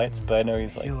some highlights, but I know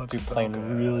he's like looks so playing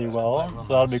good. really He's well. playing real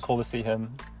So that'll be nice. cool to see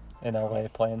him in LA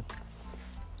playing.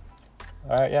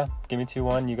 All right, yeah. Give me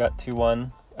 2-1. You got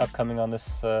 2-1 upcoming on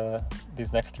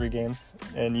these next 3 games,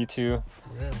 and you two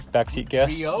backseat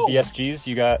guests 3-0. BSGs.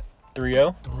 You got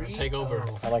 3-0. We're gonna take over.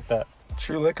 I like that.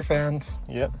 True Laker fans.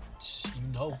 Yep.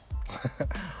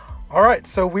 All right,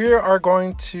 so we are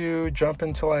going to jump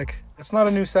into it's not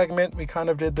a new segment. We kind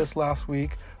of did this last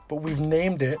week, but we've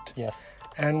named it. Yes.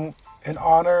 And in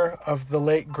honor of the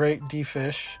late, great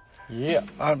D-Fish. Yeah.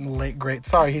 Late, great.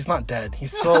 Sorry, he's not dead.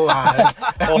 He's still alive.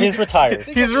 Well, he's retired.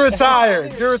 He's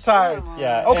retired. You're retired.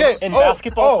 Yeah. Okay, In oh,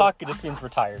 basketball oh. talk, it just means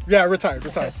retired. Yeah, retired.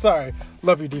 Sorry.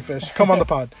 Love you, D-Fish. Come on the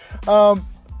pod.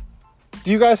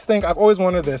 Do you guys think, I've always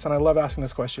wondered this, and I love asking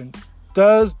this question.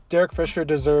 Does Derek Fisher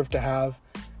deserve to have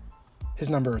his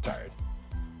number retired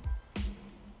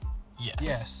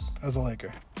Yes. as a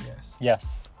Laker? Yes.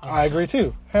 Yes. I agree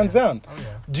too. Hands down. Oh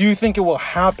yeah. Do you think it will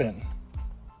happen?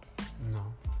 No.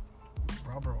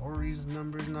 Robert Horry's number.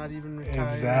 members not even retired.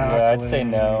 Exactly. Yeah, I'd say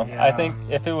no. Yeah. I think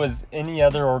if it was any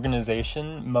other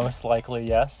organization, most likely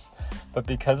yes. But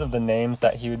because of the names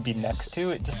that he would be next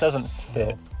to, it just doesn't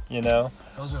fit, you know?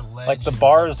 Those are legends. Like the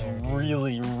bar is up there, dude.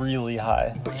 really, really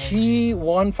high. But he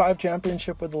won 5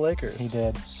 championships with the Lakers. He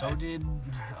did. So did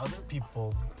other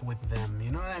people with them.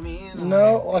 You know what I mean?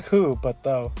 No, like who? But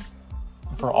though.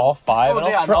 For all 5? Oh,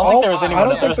 yeah, I don't think there was all anyone.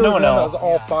 five. There was no one That else. was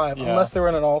all Yeah. 5, Yeah. unless they were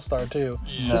in an All-Star too.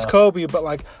 Yeah. It's Kobe, but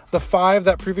like the 5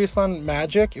 that previous one,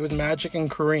 Magic, it was Magic and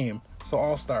Kareem, so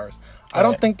All-Stars. I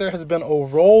don't Right. think there has been a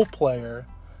role player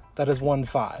that has won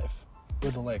 5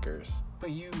 with the Lakers.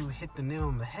 But you hit the nail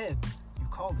on the head. You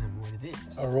called him what it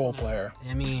is. A role player.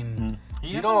 I mean, He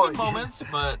you has don't. some good moments,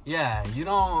 but Yeah, you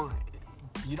don't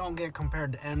get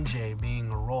compared to MJ being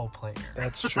a role player.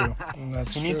 That's true.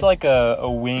 That's He true. needs like a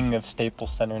wing of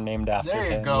Staples Center named after There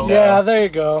you him. go. know? Yeah, there you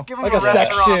go. Let's give him Like a, a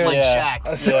restaurant section. like Yeah. Shaq. A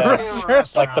Let's give him a restaurant.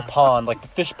 restaurant. Like the pond, like the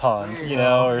fish pond, There you you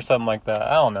know, go. or something like that.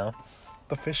 I don't know.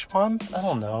 The fish pond? I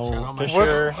don't know. Shout out my-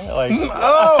 Fisher, like, you know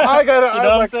Oh, I got it.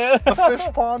 what I'm saying? The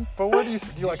fish pond? But what do you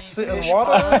like sit in Fish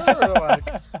water? Or like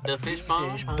the fish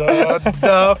pond.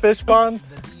 the fish pond?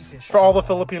 The D fish For all the pond.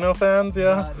 Filipino fans,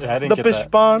 yeah. Yeah, I didn't The get fish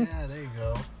that. pond. Yeah, there you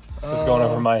go. This is going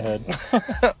over my head,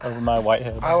 over my white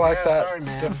head. I like Yeah, that. sorry,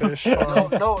 man. The fish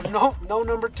No, pond. no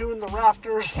number 2 in the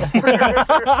rafters.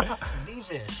 D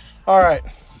fish. All right.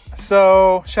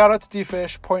 So shout out to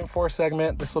D-Fish, 0.4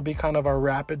 segment. This will be kind of our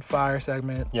rapid fire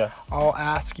segment. Yes. I'll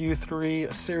ask you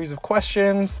a series of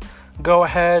questions. Go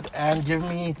ahead and give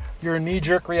me your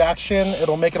knee-jerk reaction.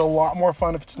 It'll make it a lot more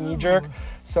fun if it's knee-jerk.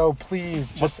 So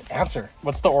please just answer.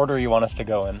 What's the order you want us to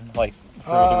go in, like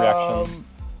for the reaction?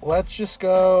 Let's just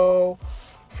go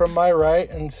from my right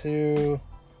into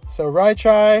Rai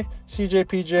Chai,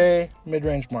 CJPJ,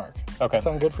 mid-range mark. Okay.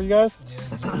 Sound good for you guys?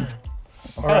 Yes, sir.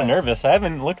 I'm kind of nervous. I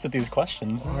haven't looked at these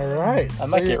questions. All right. I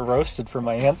might get roasted for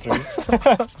my answers,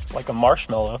 like a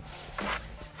marshmallow.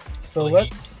 So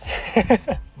Like- let's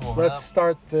Well, let's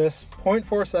start this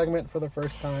 0.4 segment for the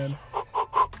first time.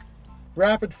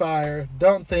 Rapid fire.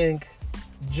 Don't think.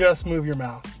 Just move your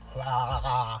mouth.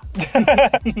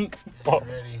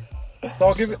 Ready.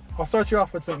 So I'll start you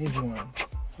off with some easy ones.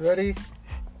 Ready?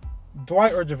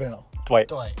 Dwight or JaVale? Dwight.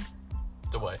 Dwight.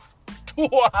 Dwight.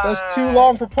 That's too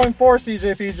long for 0.4,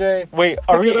 CJPJ. Wait,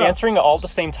 are Pick it we up. answering it all at the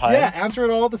same time? Yeah, answer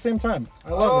it all at the same time.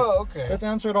 I love Oh, it. okay. Let's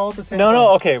answer it all at the same No, time. no,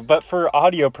 okay, but for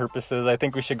audio purposes, I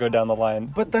think we should go down the line.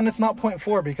 But then it's not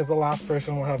 0.4 because the last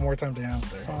person will have more time to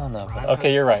answer. Son of a- Ryan Okay,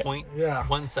 has you're right. Point Yeah.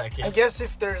 1 second. I guess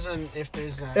if there's a If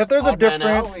there's a odd man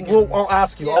out, we different, can- I'll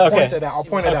ask you. Yeah. I'll Okay. point it out. I'll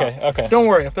point it Okay, out. okay. Don't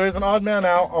worry. If there's an odd man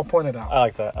out, I'll point it out. I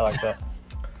like that. I like that.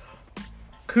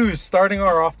 Kuz, starting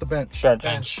or off the bench? Bench.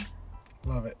 bench.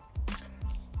 Love it.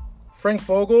 Frank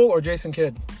Vogel or Jason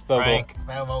Kidd? Vogel. Frank.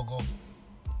 Matt Vogel.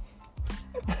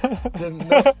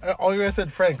 All you guys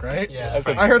said Frank, right? Yeah. I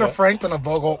said- I heard a Frank then a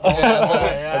Vogel.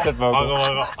 I said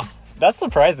Vogel. That's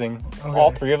surprising. Okay.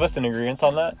 All three of us in agreement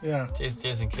on that. Yeah.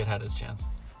 Jason Kidd had his chance.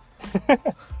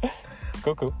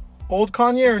 Cool. Old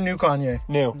Kanye or new Kanye?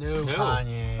 New. New New.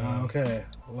 Kanye. Okay.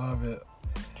 Love it.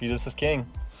 Jesus is king.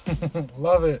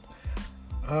 Love it.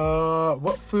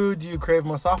 What food do you crave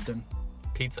most often?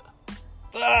 Pizza.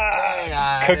 Dang,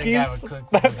 I didn't Cookies? have a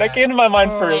cook for That came to my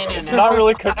mind first. no, It's no. not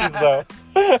really cookies though.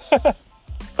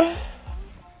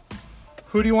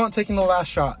 Who do you want taking the last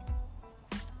shot?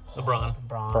 LeBron.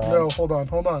 LeBron. Bro. No,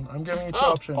 hold on. I'm giving you two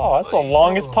options. Oh, that's the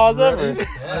longest pause ever. Yeah,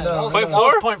 I know. that was, Point that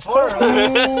was four? point four.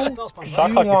 That was point Shot four.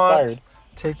 you clock want- expired.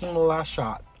 Taking the last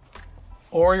shot.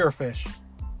 Ori or fish?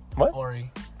 Ori.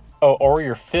 Oh, Ori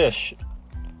or fish.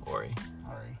 Ori.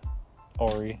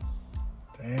 Ori.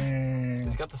 Dang.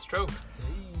 He's got the stroke.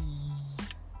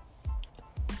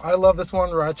 I love this one.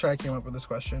 Rachai came up with this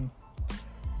question.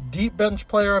 Deep bench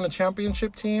player on a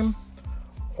championship team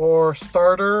or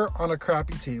starter on a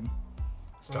crappy team?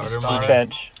 Starter Start. money.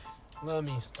 Bench. Let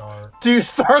me start. Dude,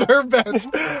 starter bench.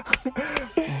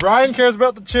 Brian cares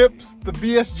about the chips. The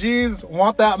BSGs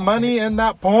want that money and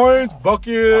that point. I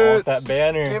Bucket. want that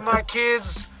banner. Give my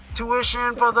kids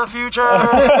tuition for the future.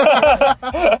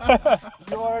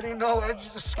 You already know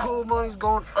school money's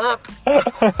going up.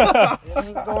 It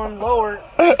ain't going lower.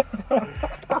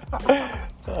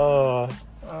 Oh,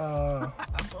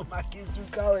 I put my kids through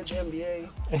college, MBA.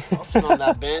 I'll sit on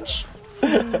that bench.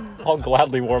 I'll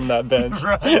gladly warm that bench.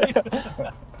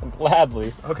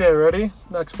 Gladly. Okay, ready?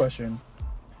 Next question.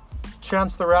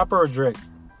 Chance the Rapper or Drake?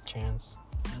 Chance.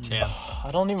 I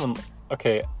don't even.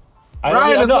 Okay. I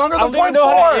Ryan, don't, it's longer I than don't even know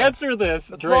how 0.4. to answer this.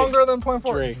 It's Drake. longer than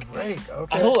 0.4. Drake.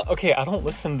 Okay. I don't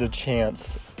listen to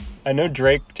Chance. I know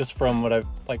Drake just from what I've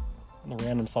like the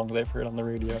random songs I've heard on the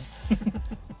radio.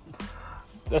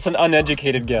 That's an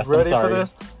uneducated guess. I'm Ready sorry. for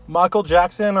this? Michael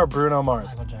Jackson or Bruno Mars?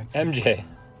 Michael Jackson. MJ.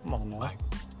 Come on now. Black,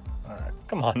 All right.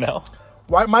 Come on now.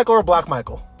 White Michael or Black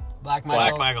Michael? Black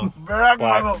Black Michael. Michael. Black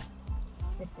Black.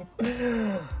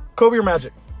 Michael. Kobe or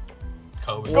Magic?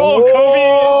 Kobe. Go,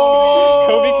 Whoa!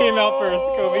 Kobe came out first.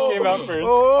 Kobe came out first.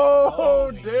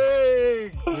 Oh,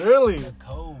 dang. Really?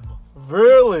 Kobe.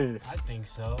 Really? I think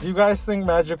so. Do you guys think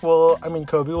Magic will,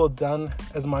 Kobe will done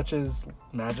as much as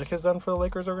Magic has done for the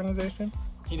Lakers organization?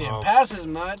 He didn't Oh. pass as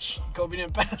much. Kobe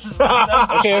didn't pass as much. That's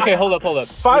for Okay, sure. okay, hold up.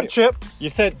 5 chips. You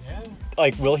said, Yeah.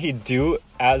 like, will he do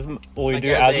as Like,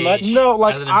 do as as a- much? No,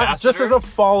 like, As an just ambassador? as a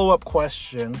follow-up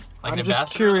question. Like I'm an just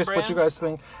ambassador curious of the what you brand? guys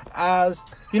think. As,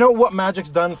 you know what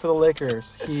Magic's done for the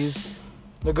Lakers? He's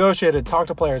negotiated, talked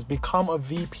to players, become a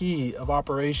VP of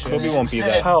operations. Kobe won't be Said-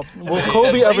 that. Help. Will He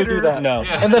Kobe said ever do later. that? No.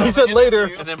 And then he said later.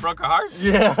 And then broke our hearts.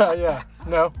 Yeah.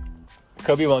 No.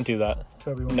 Kobe won't do that.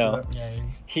 Kobe won't No. do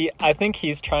that. Yeah, I think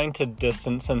he's trying to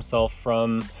distance himself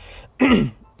from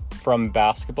from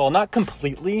basketball. Not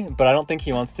completely, but I don't think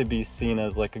he wants to be seen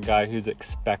as like a guy who's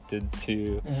expected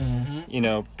to, you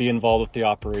know, be involved with the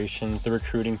operations, the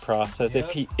recruiting process.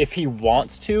 Yep. If he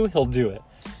wants to, he'll do it.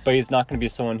 But he's not going to be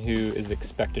someone who is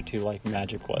expected to, like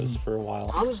Magic was for a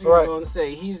while. I'm just gonna Right. go and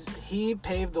say he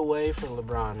paved the way for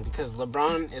LeBron because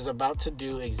LeBron is about to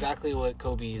do exactly what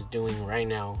Kobe is doing right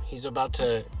now. He's about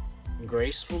to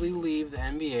gracefully leave the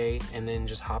NBA and then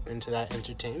just hop into that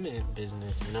entertainment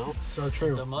business, you know? So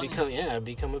true. The money.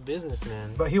 Become a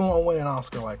businessman. But he won't win an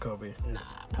Oscar like Kobe. Nah.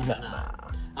 I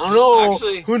don't know.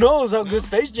 Actually- who knows how good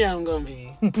Space Jam gonna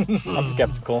be? I'm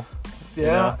skeptical.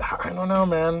 Yeah, I don't know,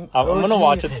 man. I'm going to OG.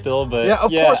 watch it still, but Yeah,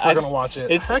 of course we're I- going to watch it.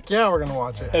 it's- Heck yeah, we're going to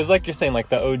watch it. It was like you're saying, like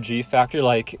the OG factor.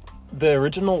 Like the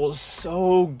original was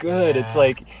so good. It's Yeah.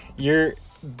 like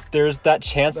there's that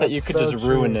chance that you That's could so just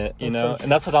ruin true. it, you That's know. so true.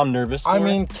 And that's what I'm nervous for. I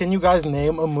mean, can you guys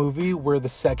name a movie where the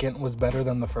second was better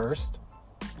than the first?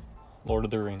 Lord of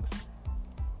the Rings.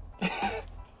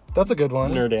 That's a good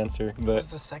one. Nerd answer, Was but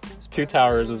the second Two Spider-Man,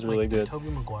 Towers was really like, good. Tobey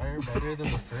Maguire better than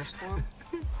the first one?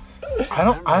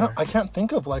 I can't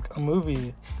think of like a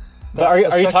movie. but are the you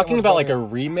second talking was about like better. a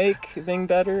remake thing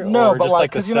better? No, or but just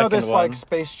like the because you know second this one? like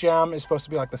Space Jam is supposed to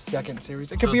be like the second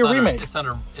series. It So could be it's a not remake. It's not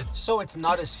a. It's So it's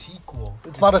not a sequel.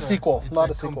 It's not a sequel, It's not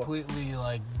a a sequel. completely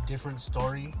like different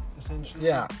story, essentially.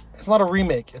 Yeah, it's not a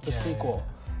remake. It's a Yeah, sequel,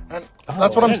 and Oh,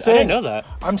 that's what I I'm didn't- saying. I didn't know that.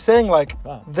 I'm saying like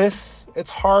Wow. this. It's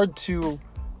hard to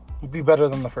be better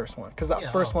than the first one because that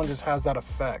Yeah. first one just has that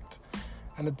effect,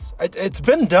 and it's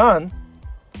been done.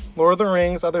 Lord of the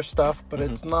Rings, other stuff, but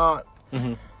it's not.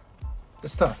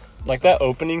 It's tough. Like that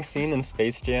opening scene in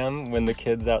Space Jam when the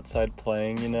kid's outside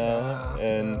playing, you know, Yeah,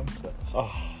 and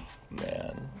oh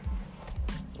man,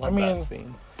 love mean, that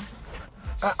scene.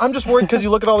 I'm just worried because you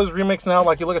look at all these remakes now.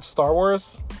 Like you look at Star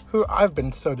Wars, who I've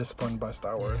been so disappointed by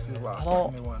Star Wars these last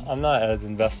like, new ones. I'm not as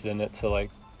invested in it to like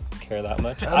care that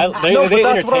much. They No, but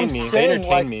that's what entertain I'm me. They saying.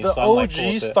 entertain Like, me. the So I'm like, OG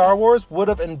cool with it. Star Wars would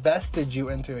have invested you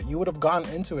into it. You would have gone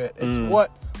into it. It's Mm.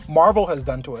 what Marvel has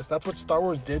done to us. That's what Star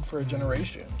Wars did for a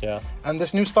generation. Yeah. And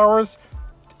this new Star Wars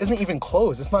isn't even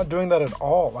close. It's not doing that at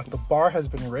all. Like the bar has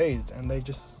been raised, and they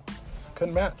just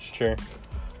couldn't match. Sure.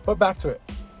 But back to it.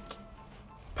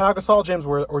 Pau Gasol,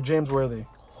 James Worthy,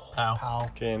 How?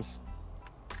 How? James.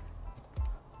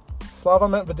 Slava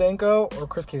Medvedenko, or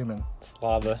Chris Kaman.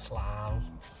 Slava. Slav.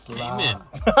 Amen.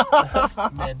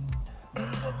 Med.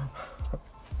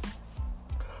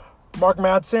 Mark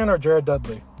Madsen or Jared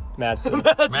Dudley. Madsen.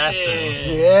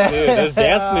 Madsen. Yeah. Dude, those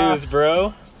dance moves,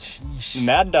 bro.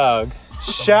 Mad Dog.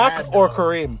 Shaq Mad or dog.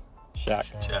 Kareem. Shaq.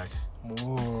 Check.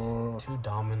 Ooh. Too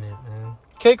dominant, man.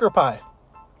 Cake or pie?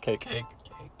 Cake. Cake.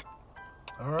 Cake.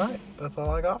 All right, that's all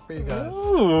I got for you guys.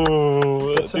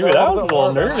 Ooh. Good to Dude, know I was a that little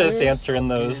was nervous actually answering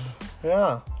those.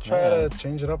 Yeah, try Man. to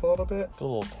change it up a little bit. A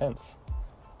little tense.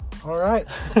 All right.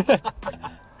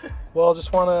 Well,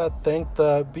 just want to thank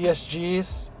the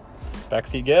BSGs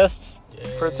Backseat guests.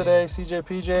 for today. CJ,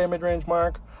 PJ, Midrange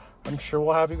Mark. I'm sure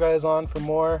we'll have you guys on for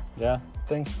more. Yeah.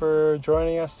 Thanks for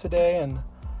joining us today, and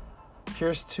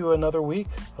here's to another week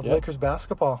of Yep. Lakers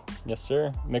basketball. Yes,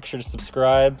 sir. Make sure to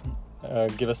subscribe.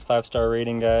 Give us 5-star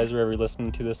rating, guys, wherever you're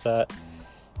listening to this at.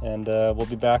 And we'll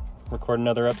be back recording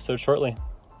another episode shortly.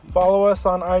 Follow us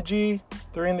on IG,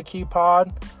 3 in the Key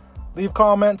Pod. Leave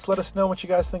comments. Let us know what you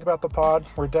guys think about the pod.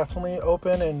 We're definitely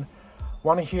open and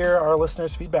want to hear our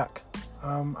listeners' feedback.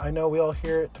 I know we all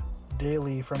hear it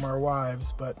daily from our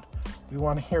wives, but we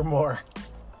want to hear more.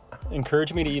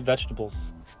 Encourage me to eat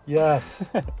vegetables. Yes.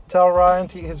 Tell Ryan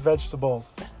to eat his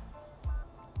vegetables.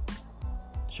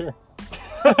 Sure.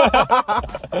 Later,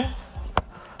 All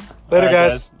right,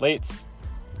 guys. Lates.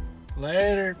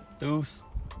 Later. Deuce.